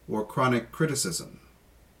 or chronic criticism,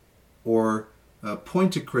 or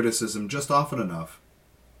pointed criticism just often enough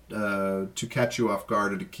to catch you off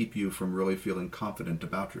guard and to keep you from really feeling confident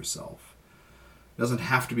about yourself. It doesn't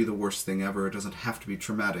have to be the worst thing ever. It doesn't have to be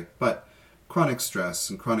traumatic. But chronic stress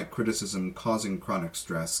and chronic criticism causing chronic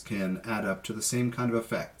stress can add up to the same kind of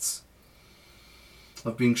effects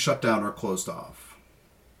of being shut down or closed off.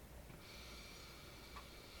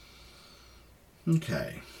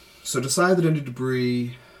 Okay, so decide that any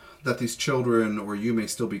debris that these children or you may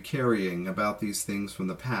still be carrying about these things from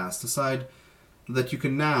the past, decide that you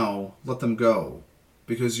can now let them go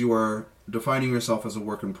because you are defining yourself as a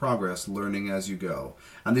work in progress, learning as you go.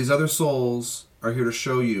 And these other souls are here to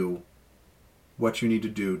show you what you need to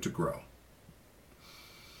do to grow.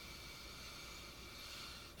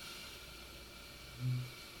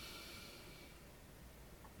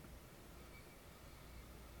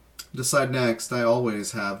 Decide next, I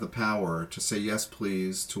always have the power to say yes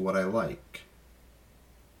please to what I like.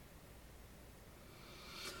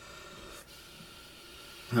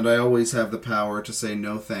 And I always have the power to say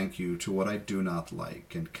no thank you to what I do not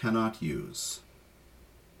like and cannot use.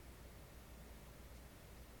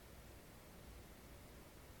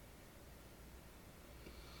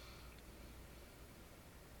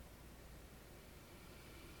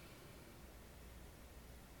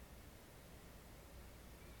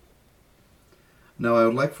 Now I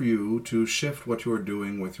would like for you to shift what you are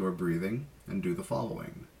doing with your breathing and do the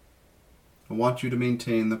following. I want you to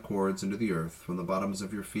maintain the cords into the earth from the bottoms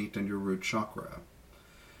of your feet and your root chakra.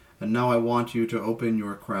 And now I want you to open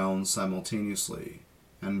your crown simultaneously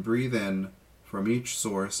and breathe in from each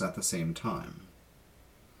source at the same time.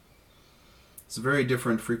 It's a very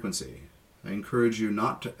different frequency. I encourage you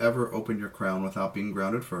not to ever open your crown without being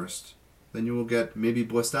grounded first. Then you will get maybe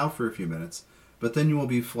blissed out for a few minutes, but then you will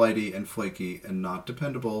be flighty and flaky and not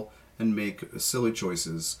dependable and make silly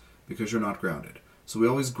choices because you're not grounded. So we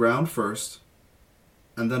always ground first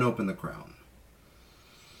and then open the crown.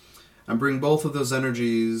 And bring both of those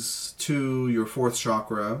energies to your fourth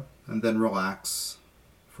chakra and then relax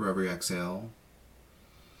for every exhale.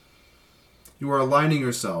 You are aligning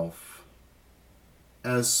yourself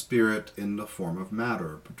as spirit in the form of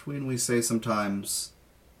matter, between, we say sometimes,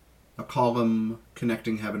 a column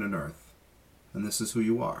connecting heaven and earth. And this is who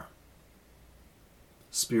you are.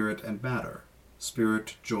 Spirit and matter.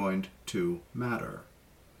 Spirit joined to matter.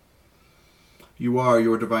 You are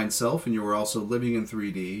your divine self, and you are also living in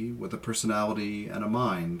 3D with a personality and a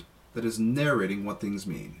mind that is narrating what things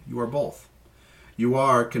mean. You are both. You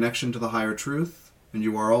are connection to the higher truth, and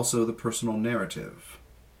you are also the personal narrative,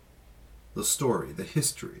 the story, the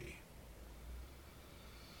history.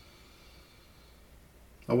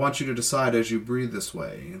 I want you to decide as you breathe this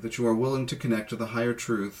way that you are willing to connect to the higher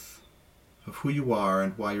truth of who you are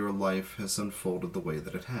and why your life has unfolded the way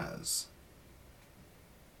that it has.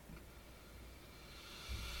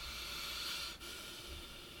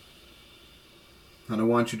 And I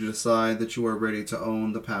want you to decide that you are ready to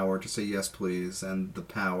own the power to say yes please, and the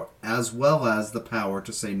power, as well as the power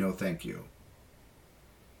to say no thank you.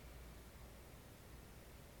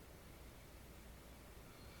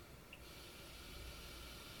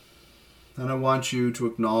 And I want you to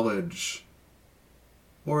acknowledge,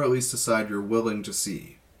 or at least decide you're willing to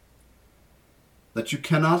see, that you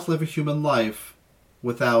cannot live a human life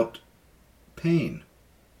without pain.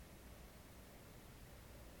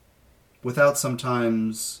 Without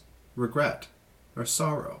sometimes regret or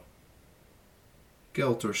sorrow,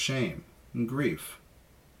 guilt or shame and grief,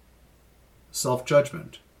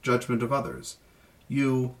 self-judgment, judgment of others.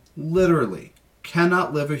 You literally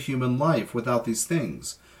cannot live a human life without these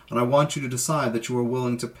things. And I want you to decide that you are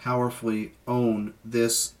willing to powerfully own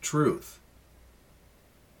this truth.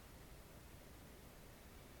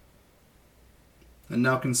 And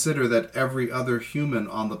now consider that every other human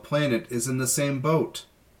on the planet is in the same boat.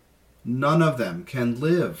 None of them can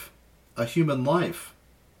live a human life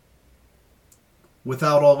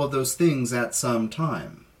without all of those things at some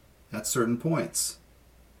time, at certain points,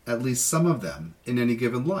 at least some of them in any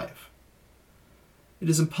given life. It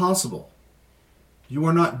is impossible. You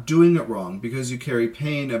are not doing it wrong because you carry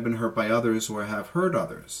pain, have been hurt by others, or have hurt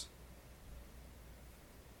others.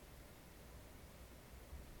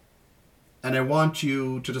 And I want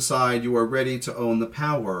you to decide you are ready to own the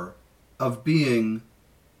power of being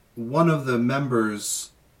one of the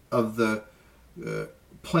members of the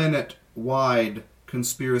planet-wide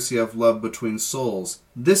conspiracy of love between souls.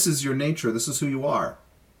 This is your nature. This is who you are.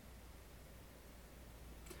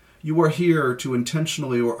 You are here to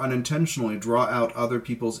intentionally or unintentionally draw out other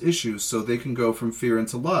people's issues so they can go from fear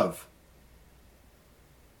into love.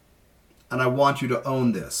 And I want you to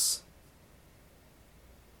own this.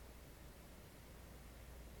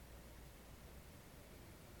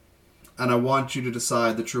 And I want you to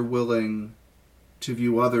decide that you're willing to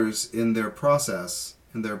view others in their process,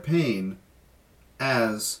 in their pain,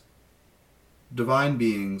 as divine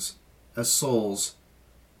beings, as souls,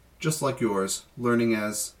 just like yours, learning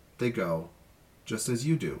as they go, just as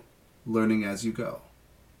you do, learning as you go.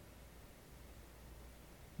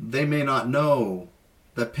 They may not know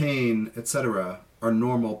that pain, etc., are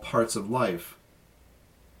normal parts of life.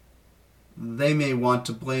 They may want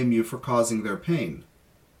to blame you for causing their pain,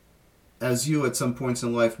 as you at some points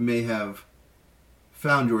in life may have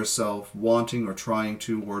found yourself wanting or trying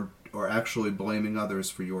to or actually blaming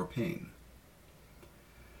others for your pain.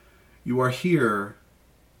 You are here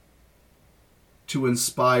to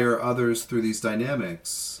inspire others through these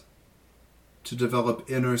dynamics, to develop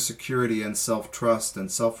inner security and self-trust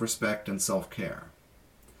and self-respect and self-care.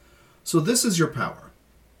 So this is your power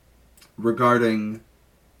regarding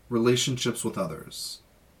relationships with others.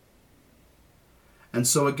 And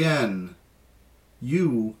so again,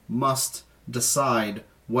 you must decide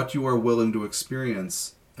what you are willing to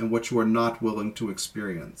experience and what you are not willing to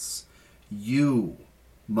experience. You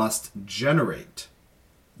must generate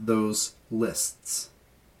those lists.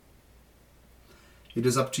 It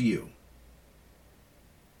is up to you.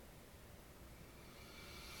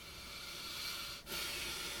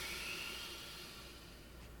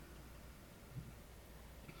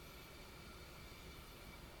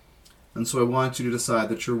 And so I want you to decide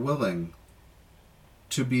that you're willing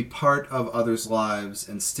to be part of others' lives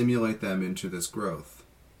and stimulate them into this growth.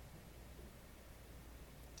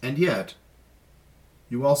 And yet,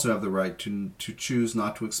 you also have the right to choose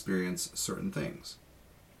not to experience certain things.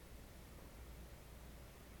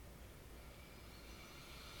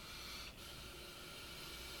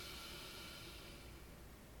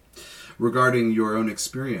 Regarding your own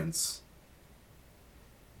experience,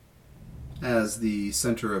 as the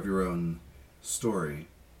center of your own story.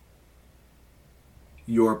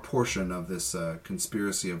 Your portion of this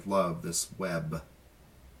conspiracy of love, this web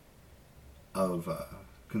of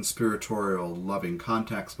conspiratorial, loving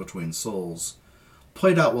contacts between souls,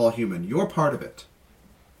 played out while human, your part of it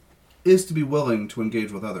is to be willing to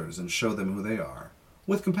engage with others and show them who they are,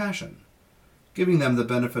 with compassion, giving them the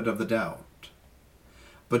benefit of the doubt.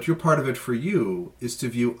 But your part of it for you is to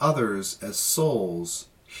view others as souls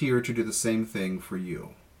here to do the same thing for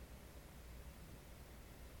you.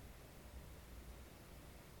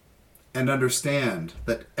 And understand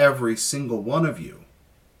that every single one of you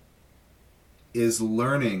is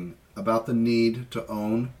learning about the need to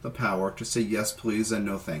own the power to say yes please and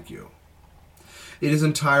no thank you. It is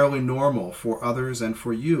entirely normal for others and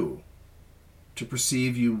for you to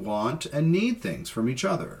perceive you want and need things from each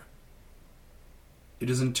other. It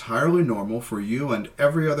is entirely normal for you and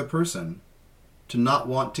every other person to not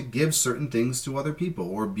want to give certain things to other people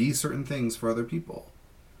or be certain things for other people.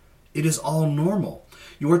 It is all normal.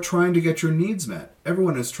 You are trying to get your needs met.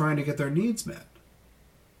 Everyone is trying to get their needs met.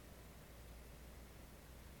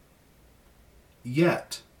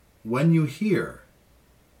 Yet, when you hear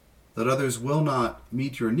that others will not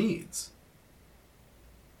meet your needs,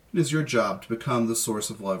 it is your job to become the source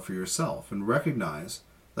of love for yourself and recognize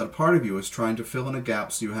that a part of you is trying to fill in a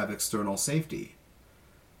gap so you have external safety,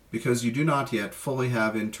 because you do not yet fully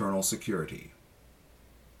have internal security.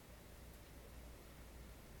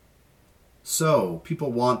 So,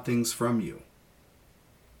 people want things from you,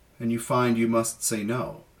 and you find you must say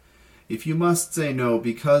no. If you must say no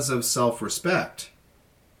because of self-respect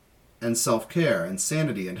and self-care and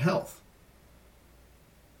sanity and health,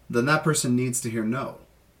 then that person needs to hear no.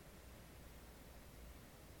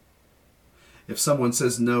 If someone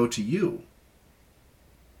says no to you,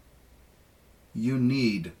 you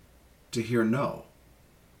need to hear no.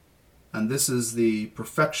 And this is the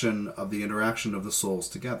perfection of the interaction of the souls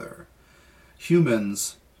together.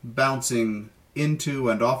 Humans bouncing into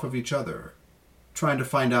and off of each other, trying to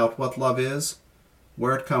find out what love is,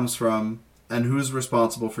 where it comes from, and who's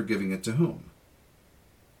responsible for giving it to whom.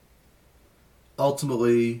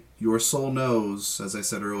 Ultimately, your soul knows, as I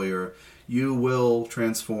said earlier, you will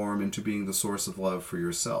transform into being the source of love for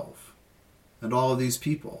yourself. And all of these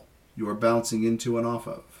people you are bouncing into and off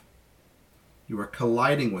of, you are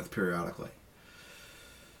colliding with periodically.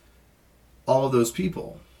 All of those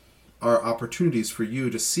people are opportunities for you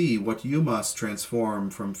to see what you must transform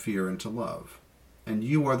from fear into love. And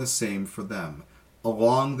you are the same for them.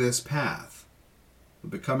 Along this path of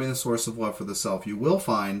becoming the source of love for the self, you will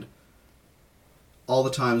find all the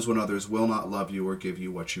times when others will not love you or give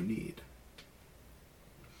you what you need.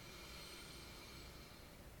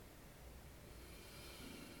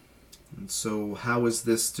 And so how is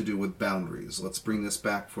this to do with boundaries? Let's bring this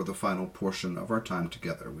back for the final portion of our time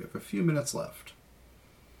together. We have a few minutes left.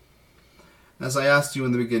 As I asked you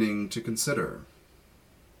in the beginning to consider,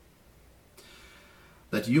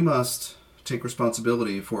 that you must take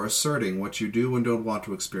responsibility for asserting what you do and don't want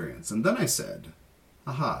to experience. And then I said,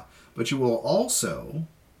 but you will also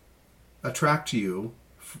attract to you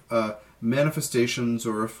manifestations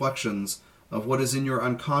or reflections of what is in your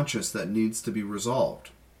unconscious that needs to be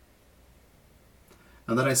resolved.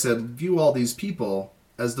 And then I said, view all these people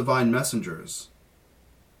as divine messengers.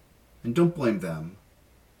 And don't blame them.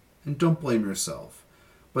 And don't blame yourself.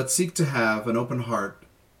 But seek to have an open heart,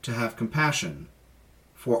 to have compassion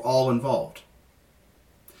for all involved.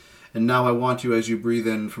 And now I want you, as you breathe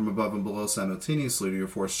in from above and below simultaneously to your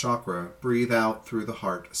fourth chakra, breathe out through the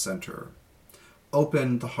heart center.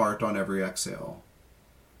 Open the heart on every exhale.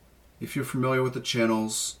 If you're familiar with the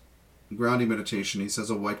channels, grounding meditation, he says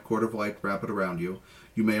a white cord of light, wrap it around you.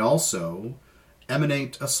 You may also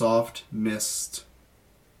emanate a soft mist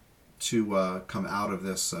to come out of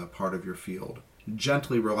this part of your field.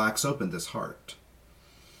 Gently relax open this heart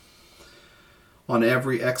on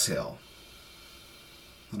every exhale.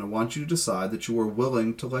 And I want you to decide that you are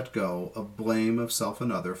willing to let go of blame of self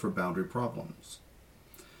and other for boundary problems.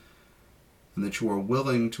 And that you are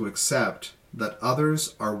willing to accept that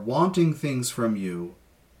others are wanting things from you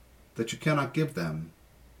that you cannot give them,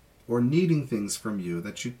 or needing things from you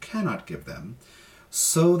that you cannot give them,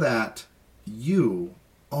 so that you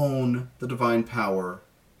own the divine power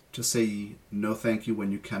to say no thank you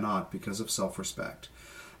when you cannot because of self-respect.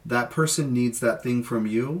 That person needs that thing from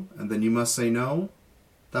you, and then you must say no.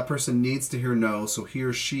 That person needs to hear no, so he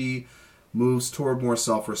or she moves toward more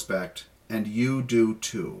self-respect, and you do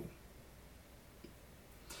too.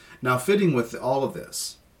 Now, fitting with all of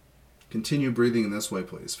this, continue breathing in this way,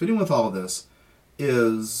 please. Fitting with all of this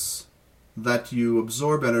is that you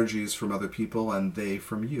absorb energies from other people and they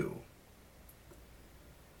from you.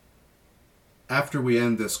 after we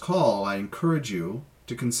end this call, I encourage you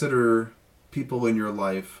to consider people in your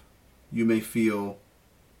life you may feel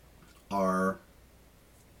are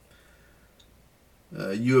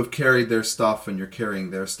you have carried their stuff and you're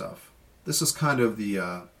carrying their stuff. This is kind of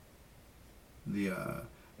the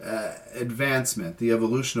advancement, the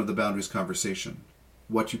evolution of the boundaries conversation.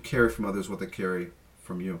 What you carry from others, what they carry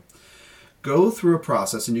from you. Go through a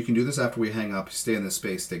process, and you can do this after we hang up. Stay in this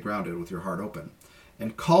space, stay grounded with your heart open,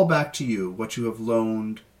 and call back to you what you have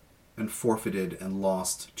loaned and forfeited and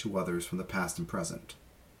lost to others from the past and present.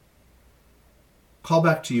 Call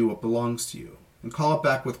back to you what belongs to you, and call it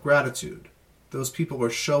back with gratitude. Those people are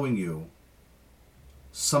showing you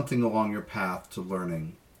something along your path to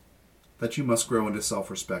learning that you must grow into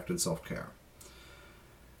self-respect and self-care.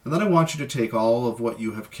 And then I want you to take all of what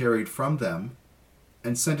you have carried from them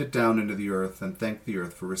and send it down into the earth and thank the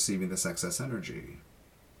earth for receiving this excess energy.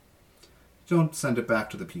 Don't send it back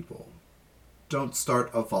to the people. Don't start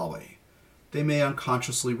a volley. They may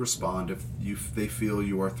unconsciously respond if they feel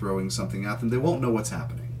you are throwing something at them. They won't know what's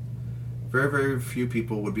happening. Very, very few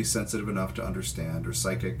people would be sensitive enough to understand, or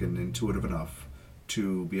psychic and intuitive enough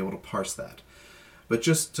to be able to parse that. But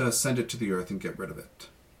just send it to the earth and get rid of it.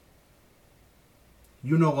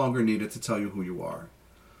 You no longer need it to tell you who you are.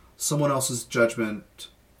 Someone else's judgment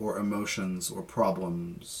or emotions or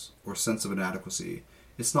problems or sense of inadequacy,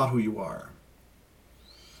 it's not who you are.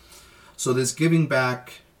 So this giving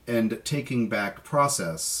back and taking back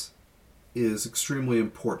process is extremely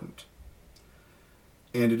important.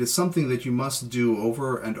 And it is something that you must do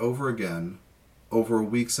over and over again, over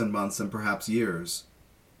weeks and months and perhaps years,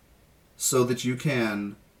 so that you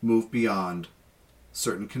can move beyond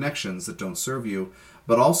certain connections that don't serve you,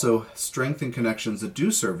 but also strengthen connections that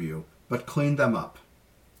do serve you, but clean them up.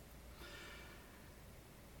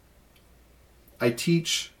 I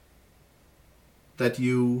teach that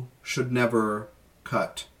you should never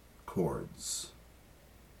cut cords.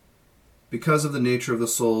 Because of the nature of the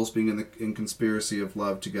souls being in conspiracy of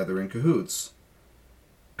love together in cahoots,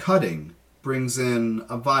 cutting brings in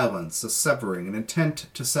a violence, a severing, an intent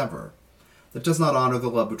to sever that does not honor the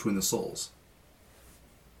love between the souls.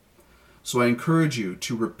 So I encourage you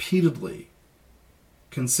to repeatedly,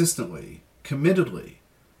 consistently, committedly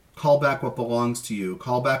call back what belongs to you.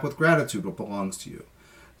 Call back with gratitude what belongs to you.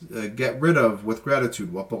 Get rid of with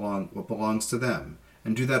gratitude what belongs to them.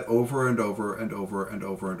 And do that over and over and over and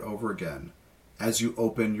over and over again as you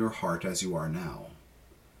open your heart as you are now.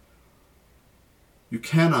 You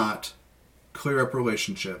cannot clear up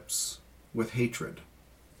relationships with hatred.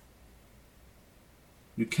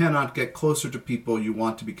 You cannot get closer to people you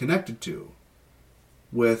want to be connected to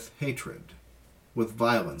with hatred, with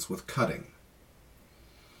violence, with cutting.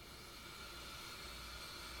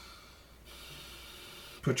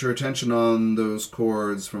 Put your attention on those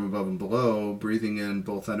cords from above and below, breathing in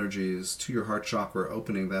both energies to your heart chakra,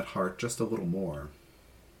 opening that heart just a little more.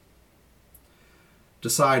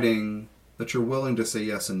 Deciding that you're willing to say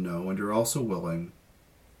yes and no, and you're also willing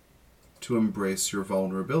to embrace your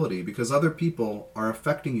vulnerability because other people are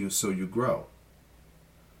affecting you so you grow.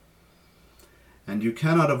 And you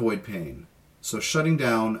cannot avoid pain. So shutting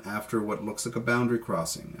down after what looks like a boundary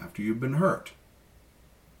crossing, after you've been hurt,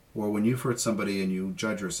 or when you've hurt somebody and you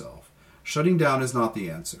judge yourself, shutting down is not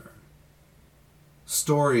the answer.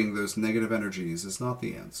 Storing those negative energies is not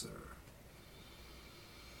the answer.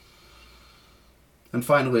 And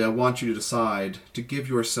finally, I want you to decide to give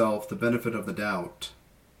yourself the benefit of the doubt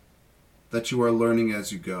that you are learning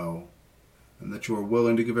as you go, and that you are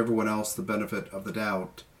willing to give everyone else the benefit of the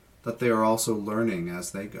doubt that they are also learning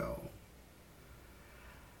as they go.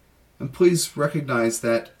 And please recognize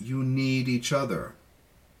that you need each other.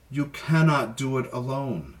 You cannot do it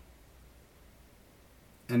alone.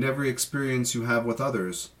 And every experience you have with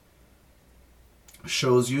others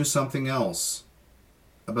shows you something else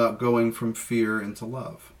about going from fear into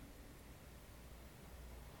love.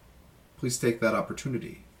 Please take that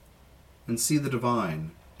opportunity and see the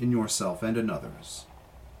divine in yourself and in others.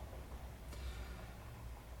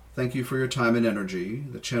 Thank you for your time and energy.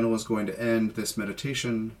 The channel is going to end this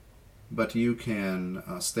meditation, but you can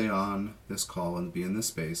stay on this call and be in this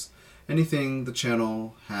space. Anything the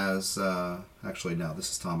channel has, actually now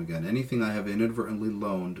this is Tom again, anything I have inadvertently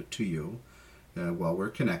loaned to you while we're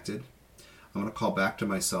connected, I'm going to call back to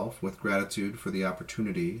myself with gratitude for the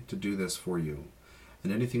opportunity to do this for you.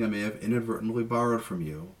 And anything I may have inadvertently borrowed from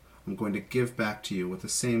you, I'm going to give back to you with the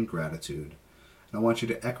same gratitude. And I want you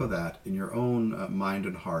to echo that in your own mind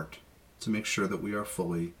and heart to make sure that we are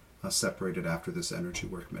fully separated after this energy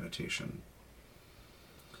work meditation.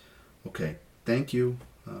 Okay, thank you.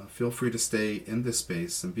 Feel free to stay in this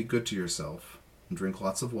space and be good to yourself. And drink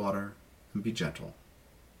lots of water and be gentle.